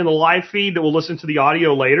 if not in the live feed, that will listen to the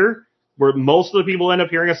audio later, where most of the people end up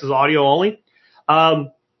hearing us as audio only,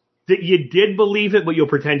 that you did believe it, but you'll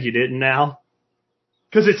pretend you didn't now.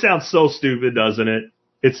 Because it sounds so stupid, doesn't it?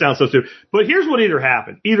 It sounds so stupid. But here's what either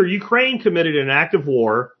happened. Either Ukraine committed an act of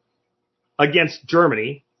war against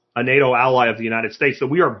Germany, a NATO ally of the United States, that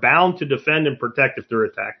we are bound to defend and protect if they're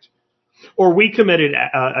attacked, or we committed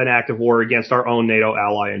an act of war against our own NATO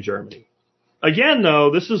ally in Germany. Again,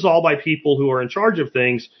 though, this is all by people who are in charge of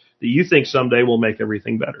things that you think someday will make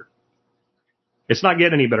everything better. It's not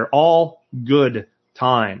getting any better. All good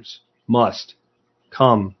times must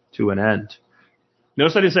come to an end.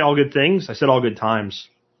 Notice I didn't say all good things. I said all good times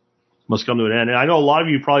must come to an end. And I know a lot of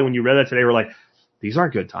you probably when you read that today were like, these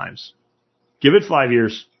aren't good times. Give it 5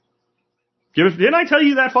 years. Didn't I tell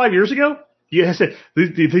you that 5 years ago? Yeah, I said,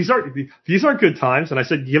 these aren't good times. And I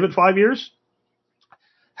said, give it 5 years.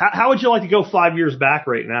 How would you like to go 5 years back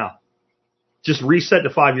right now? Just reset to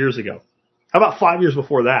 5 years ago. How about 5 years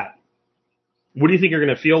before that? What do you think you're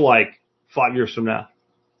going to feel like 5 years from now?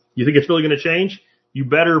 You think it's really going to change? You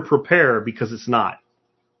better prepare because it's not.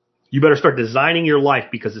 You better start designing your life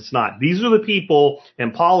because it's not. These are the people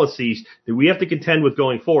and policies that we have to contend with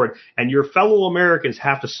going forward, and your fellow Americans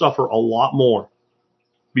have to suffer a lot more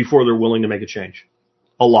before they're willing to make a change.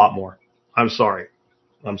 A lot more. I'm sorry.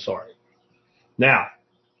 Now,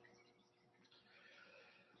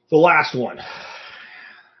 the last one,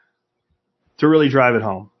 to really drive it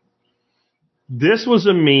home. This was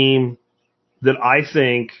a meme that I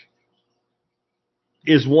think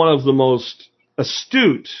is one of the most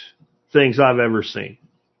astute things I've ever seen.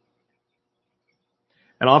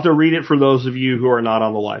 And I'll have to read it for those of you who are not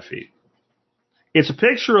on the live feed. It's a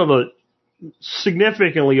picture of a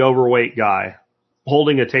significantly overweight guy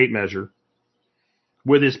holding a tape measure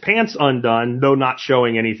with his pants undone, though not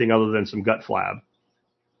showing anything other than some gut flab,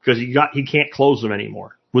 because he can't close them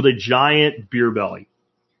anymore, with a giant beer belly.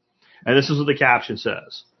 And this is what the caption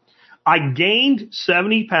says. I gained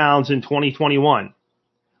 70 pounds in 2021.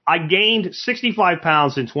 I gained 65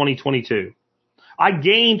 pounds in 2022. I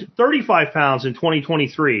gained 35 pounds in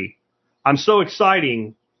 2023. I'm so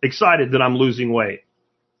excited that I'm losing weight.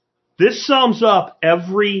 This sums up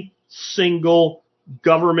every single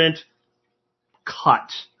government cut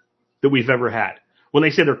that we've ever had. When they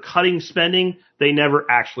say they're cutting spending, they never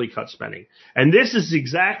actually cut spending. And this is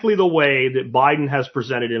exactly the way that Biden has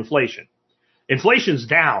presented inflation. Inflation's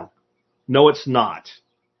down. No, it's not.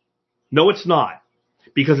 No, it's not.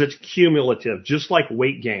 Because it's cumulative, just like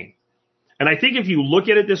weight gain. And I think if you look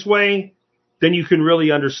at it this way, then you can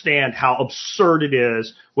really understand how absurd it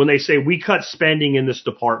is when they say we cut spending in this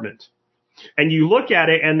department. And you look at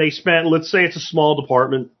it and they spent, let's say it's a small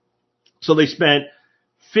department, so they spent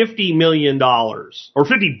 $50 million or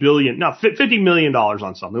 $50 million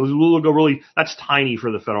on something. It was a little really, that's tiny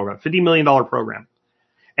for the federal government, $50 million program.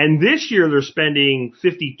 And this year they're spending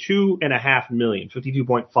 $52.5 million,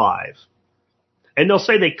 52.5. And they'll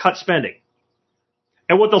say they cut spending.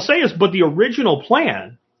 And what they'll say is, but the original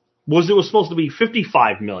plan was it was supposed to be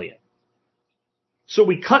 $55 million. So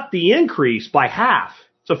we cut the increase by half.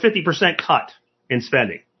 So 50% cut in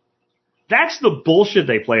spending. That's the bullshit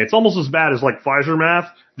they play. It's almost as bad as like Pfizer math.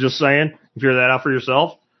 Just saying. Figure that out for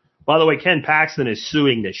yourself. By the way, Ken Paxton is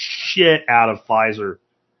suing the shit out of Pfizer.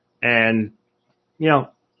 And, you know,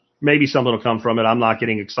 maybe something will come from it. I'm not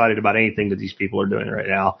getting excited about anything that these people are doing right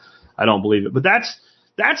now. I don't believe it. But that's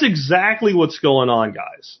exactly what's going on,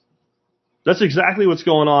 guys. That's exactly what's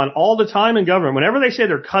going on all the time in government. Whenever they say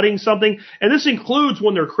they're cutting something, and this includes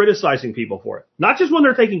when they're criticizing people for it, not just when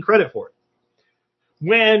they're taking credit for it.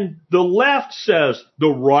 When the left says the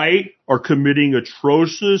right are committing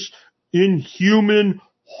atrocious, inhuman,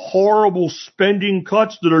 horrible spending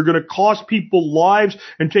cuts that are going to cost people lives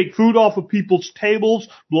and take food off of people's tables,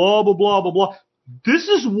 blah, blah, blah, blah, blah. This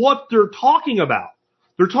is what they're talking about.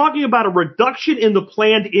 They're talking about a reduction in the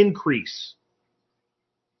planned increase.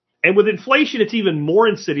 And with inflation, it's even more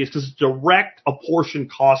insidious because it's direct apportion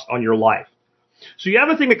cost on your life. So you have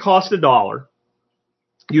a thing that costs $1.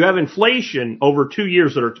 You have inflation over 2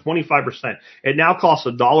 years that are 25%. It now costs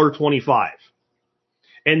 $1.25.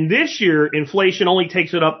 And this year, inflation only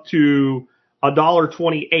takes it up to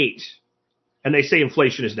 $1.28, and they say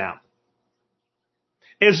inflation is down.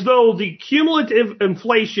 As though the cumulative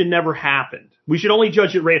inflation never happened. We should only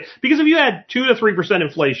judge it rate. Because if you had 2 to 3%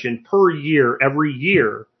 inflation per year, every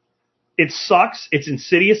year, it sucks, it's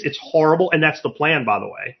insidious, it's horrible, and that's the plan, by the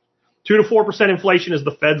way. 2 to 4% inflation is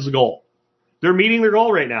the Fed's goal. They're meeting their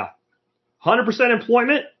goal right now. 100%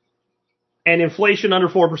 employment and inflation under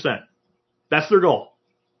 4%. That's their goal.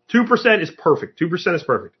 2% is perfect. 2% is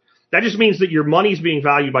perfect. That just means that your money is being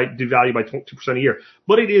devalued by 2% a year.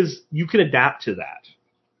 But you can adapt to that.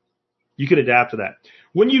 You can adapt to that.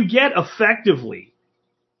 When you get effectively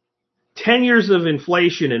 10 years of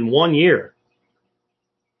inflation in 1 year,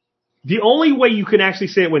 the only way you can actually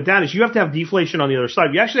say it went down is you have to have deflation on the other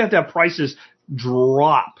side. You actually have to have prices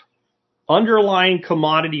drop. Underlying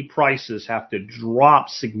commodity prices have to drop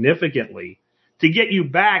significantly to get you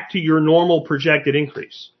back to your normal projected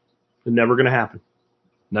increase. It's never going to happen.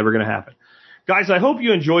 Never going to happen. Guys, I hope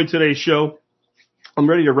you enjoyed today's show. I'm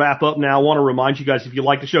ready to wrap up now. I want to remind you guys, if you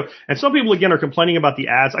like the show, and some people, again, are complaining about the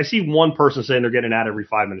ads. I see one person saying they're getting an ad every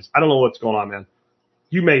 5 minutes. I don't know what's going on, man.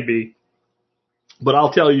 You may be. But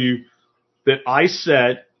I'll tell you that I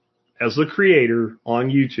set, as the creator on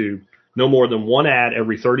YouTube, no more than one ad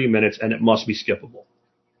every 30 minutes, and it must be skippable.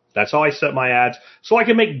 That's how I set my ads. So I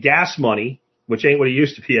can make gas money, which ain't what it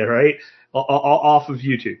used to be, right, off of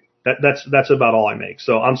YouTube. That's about all I make.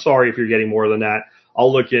 So I'm sorry if you're getting more than that.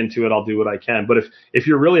 I'll look into it. I'll do what I can. But if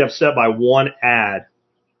you're really upset by one ad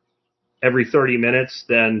every 30 minutes,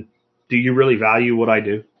 then do you really value what I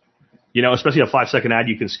do? You know, especially a 5-second ad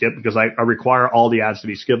you can skip, because I require all the ads to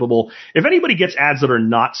be skippable. If anybody gets ads that are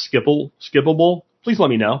not skippable, please let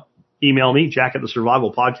me know. Email me,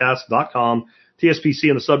 jack@thesurvivalpodcast.com, TSPC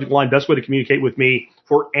in the subject line. Best way to communicate with me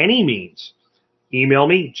for any means. Email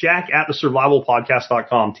me,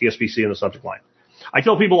 jack@thesurvivalpodcast.com, TSPC in the subject line. I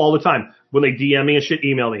tell people all the time, when they DM me and shit,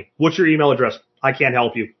 email me. What's your email address? I can't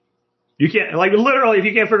help you. You can't, like, literally, if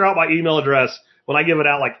you can't figure out my email address when I give it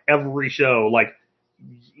out, like, every show, like,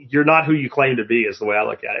 you're not who you claim to be is the way I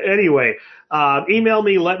look at it. Anyway, email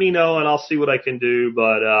me, let me know, and I'll see what I can do,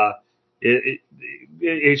 but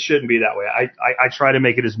it shouldn't be that way. I try to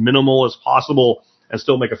make it as minimal as possible and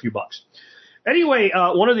still make a few bucks. Anyway,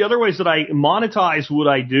 one of the other ways that I monetize what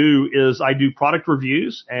I do is I do product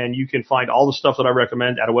reviews, and you can find all the stuff that I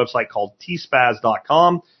recommend at a website called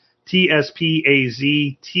tspaz.com,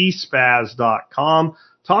 T-S-P-A-Z, tspaz.com.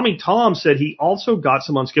 Tommy Tom said he also got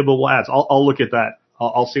some unskippable ads. I'll look at that.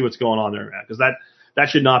 I'll see what's going on there, man, because that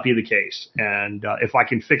should not be the case. And if I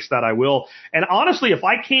can fix that, I will. And honestly, if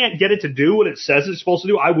I can't get it to do what it says it's supposed to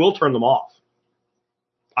do, I will turn them off.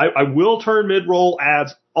 I will turn mid-roll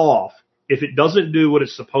ads off if it doesn't do what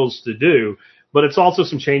it's supposed to do. But it's also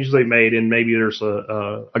some changes they've made, and maybe there's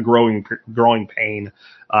a growing pain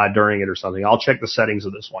during it or something. I'll check the settings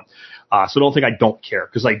of this one. So don't think I don't care,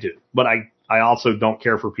 because I do. But I also don't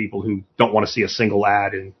care for people who don't want to see a single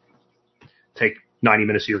ad and take 90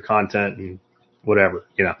 minutes of your content and whatever,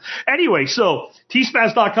 you know. Anyway, so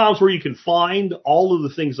tspaz.com is where you can find all of the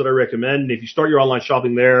things that I recommend. And if you start your online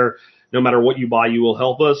shopping there, no matter what you buy, you will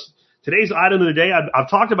help us. Today's item of the day,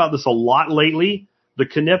 I've talked about this a lot lately. The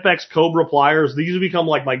Knipex Cobra pliers, these have become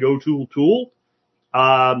like my go-to tool.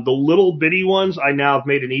 The little bitty ones, I now have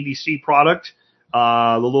made an EDC product.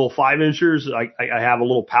 The little 5-inchers, I have a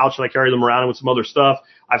little pouch and I carry them around with some other stuff.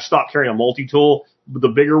 I've stopped carrying a multi-tool. But the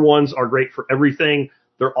bigger ones are great for everything.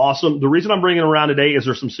 They're awesome. The reason I'm bringing them around today is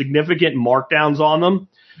there's some significant markdowns on them.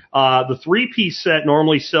 The 3-piece set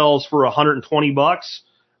normally sells for $120,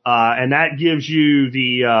 and that gives you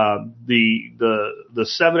the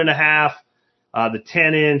 7.5, the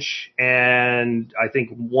 10-inch, and I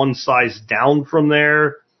think one size down from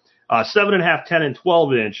there, 7.5, 10, and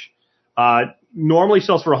 12-inch. Normally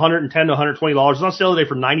sells for $110 to $120. It's on sale today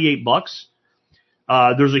for $98.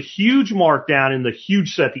 There's a huge markdown in the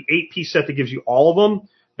huge set, the 8-piece set that gives you all of them.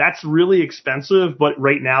 That's really expensive, but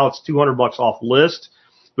right now it's $200 off list.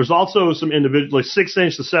 There's also some individual, like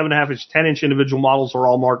 6-inch, the 7.5-inch, 10-inch individual models are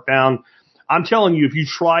all marked down. I'm telling you, if you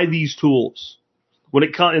try these tools, when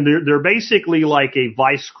it comes, and they're basically like a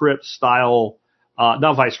vice grip style,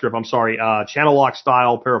 channel lock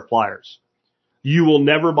style pair of pliers. You will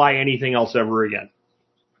never buy anything else ever again.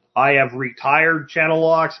 I have retired channel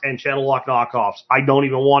locks and channel lock knockoffs. I don't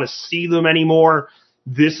even want to see them anymore.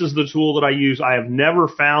 This is the tool that I use. I have never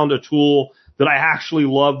found a tool that I actually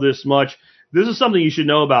love this much. This is something you should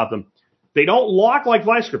know about them. They don't lock like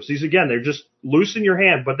vice grips. These, again, they're just loose in your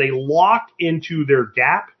hand, but they lock into their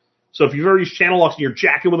gap. So if you've ever used channel locks and you're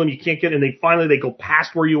jacking with them, you can't get, and they go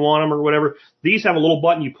past where you want them or whatever. These have a little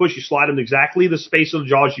button you push, you slide them to exactly the space of the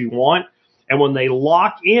jaws you want. And when they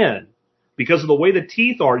lock in, because of the way the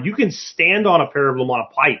teeth are, you can stand on a pair of them on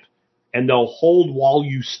a pipe and they'll hold while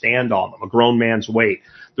you stand on them, a grown man's weight.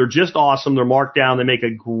 They're just awesome. They're marked down. They make a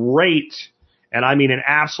great, and I mean an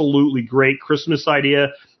absolutely great Christmas idea.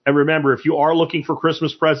 And remember, if you are looking for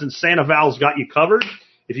Christmas presents, Santa Val's got you covered.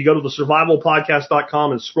 If you go to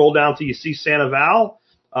thesurvivalpodcast.com and scroll down till you see Santa Val,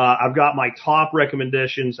 I've got my top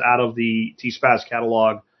recommendations out of the T-Spaz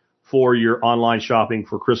catalog for your online shopping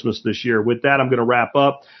for Christmas this year. With that, I'm going to wrap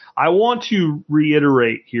up. I want to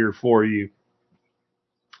reiterate here for you.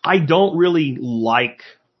 I don't really like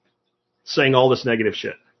saying all this negative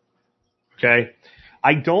shit. Okay?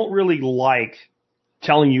 I don't really like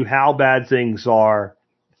telling you how bad things are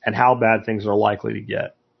and how bad things are likely to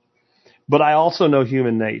get. But I also know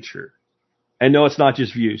human nature. And no, it's not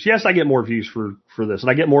just views. Yes, I get more views for this,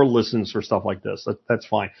 and I get more listens for stuff like this. That's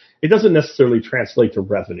fine. It doesn't necessarily translate to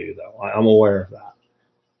revenue, though. I'm aware of that.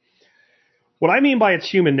 What I mean by it's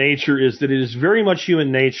human nature is that it is very much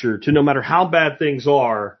human nature to, no matter how bad things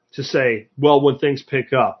are, to say, well, when things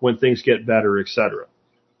pick up, when things get better, etc.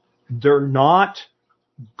 They're not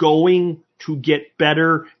going to get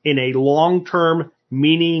better in a long-term,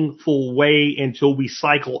 meaningful way until we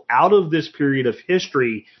cycle out of this period of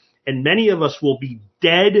history, and many of us will be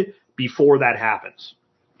dead before that happens.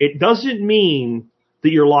 It doesn't mean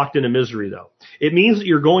that you're locked into misery, though. It means that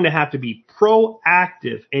you're going to have to be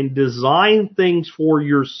proactive and design things for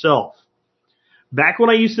yourself. Back when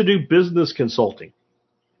I used to do business consulting,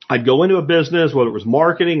 I'd go into a business, whether it was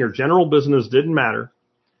marketing or general business, didn't matter.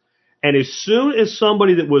 And as soon as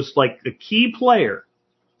somebody that was like the key player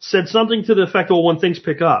said something to the effect, well, when things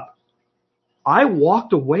pick up, I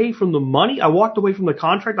walked away from the money. I walked away from the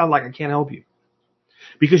contract. I'm like, I can't help you.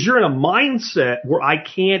 Because you're in a mindset where I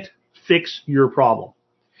can't fix your problem.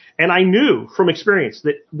 And I knew from experience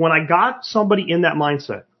that when I got somebody in that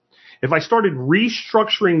mindset, if I started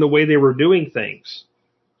restructuring the way they were doing things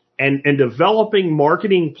and developing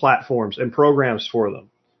marketing platforms and programs for them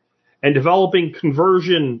and developing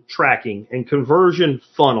conversion tracking and conversion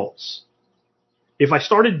funnels, if I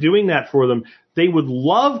started doing that for them, they would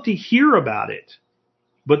love to hear about it,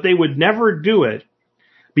 but they would never do it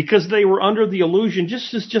because they were under the illusion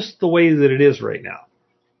just the way that it is right now.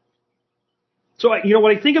 So,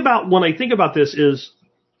 what I think about when I think about this is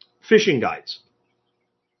fishing guides.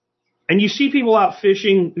 And you see people out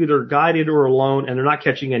fishing, either guided or alone, and they're not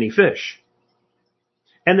catching any fish.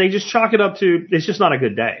 And they just chalk it up to, it's just not a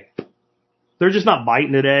good day. They're just not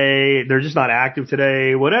biting today. They're just not active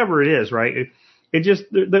today. Whatever it is, right?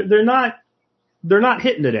 They're not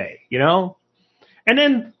hitting today, And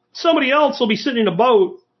then somebody else will be sitting in a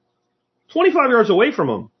boat 25 yards away from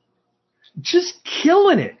them, just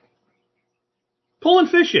killing it. Pulling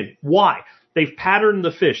fish in. Why? They've patterned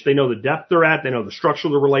the fish. They know the depth they're at. They know the structure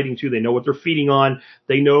they're relating to. They know what they're feeding on.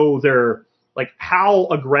 They know how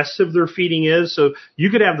aggressive their feeding is. So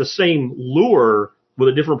you could have the same lure with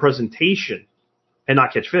a different presentation and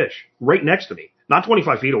not catch fish right next to me. Not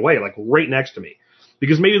 25 feet away, like right next to me.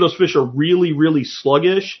 Because maybe those fish are really, really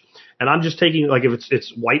sluggish. And I'm just taking, like if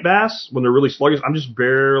it's white bass, when they're really sluggish, I'm just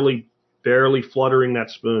barely fluttering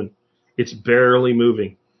that spoon. It's barely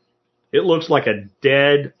moving. It looks like a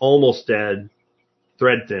dead, almost dead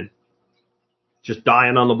thread fin, just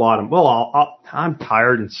dying on the bottom. Well, I'm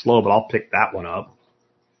tired and slow, but I'll pick that one up.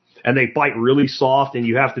 And they bite really soft, and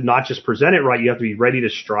you have to not just present it right, you have to be ready to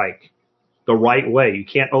strike the right way. You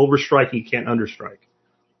can't overstrike, you can't understrike.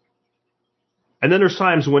 And then there's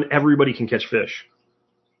times when everybody can catch fish.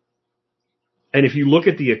 And if you look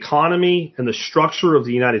at the economy and the structure of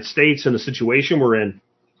the United States and the situation we're in,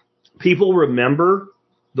 people remember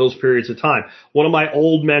those periods of time. One of my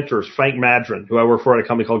old mentors, Frank Madron, who I work for at a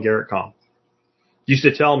company called Garrettcom, used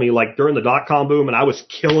to tell me, like, during the dot-com boom and I was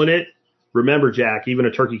killing it, remember, Jack, even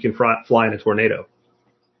a turkey can fly in a tornado.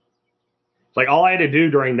 Like, all I had to do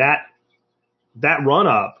during that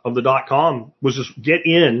run-up of the dot-com was just get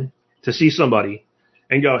in to see somebody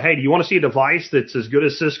and go, hey, do you want to see a device that's as good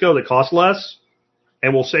as Cisco that costs less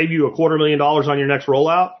and will save you $250,000 on your next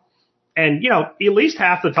rollout? And, at least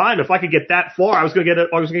half the time, if I could get that far, I was going to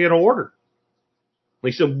get an order.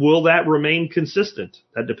 He said, will that remain consistent?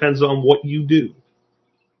 That depends on what you do.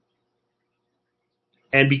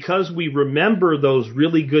 And because we remember those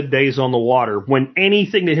really good days on the water, when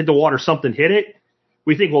anything that hit the water, something hit it,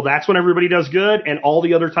 we think, well, that's when everybody does good, and all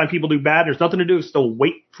the other time people do bad, there's nothing to do. It's to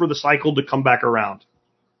wait for the cycle to come back around.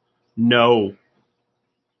 No.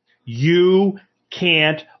 You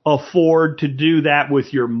can't afford to do that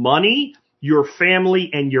with your money, your family,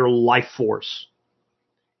 and your life force.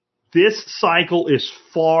 This cycle is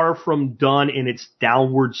far from done in its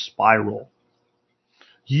downward spiral.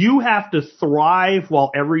 You have to thrive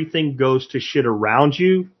while everything goes to shit around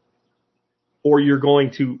you, or you're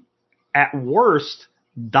going to, at worst,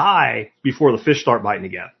 die before the fish start biting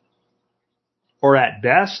again. Or at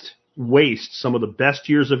best, waste some of the best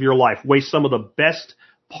years of your life, waste some of the best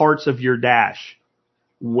parts of your dash,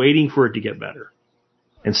 waiting for it to get better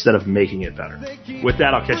instead of making it better. With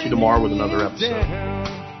that, I'll catch you tomorrow with another episode.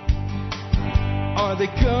 Are they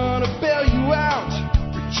gonna bail you out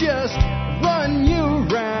or just run you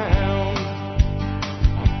around?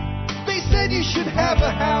 They said you should have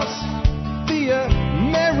a house the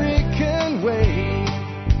American way.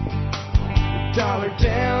 $1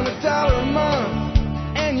 down, $1 a month,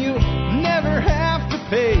 and you never have to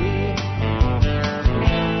pay.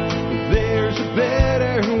 There's a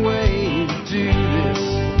better way to do this.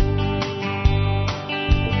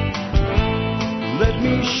 Let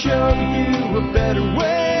me show you a better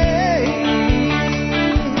way.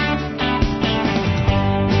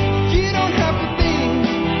 You don't have to be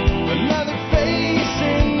another face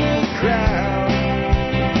in the crowd.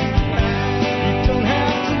 You don't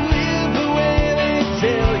have to live the way they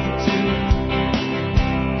tell you to.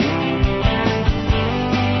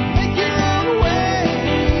 Make your own way,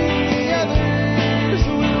 the others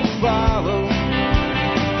will follow.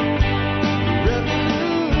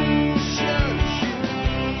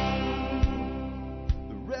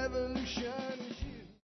 The revolution.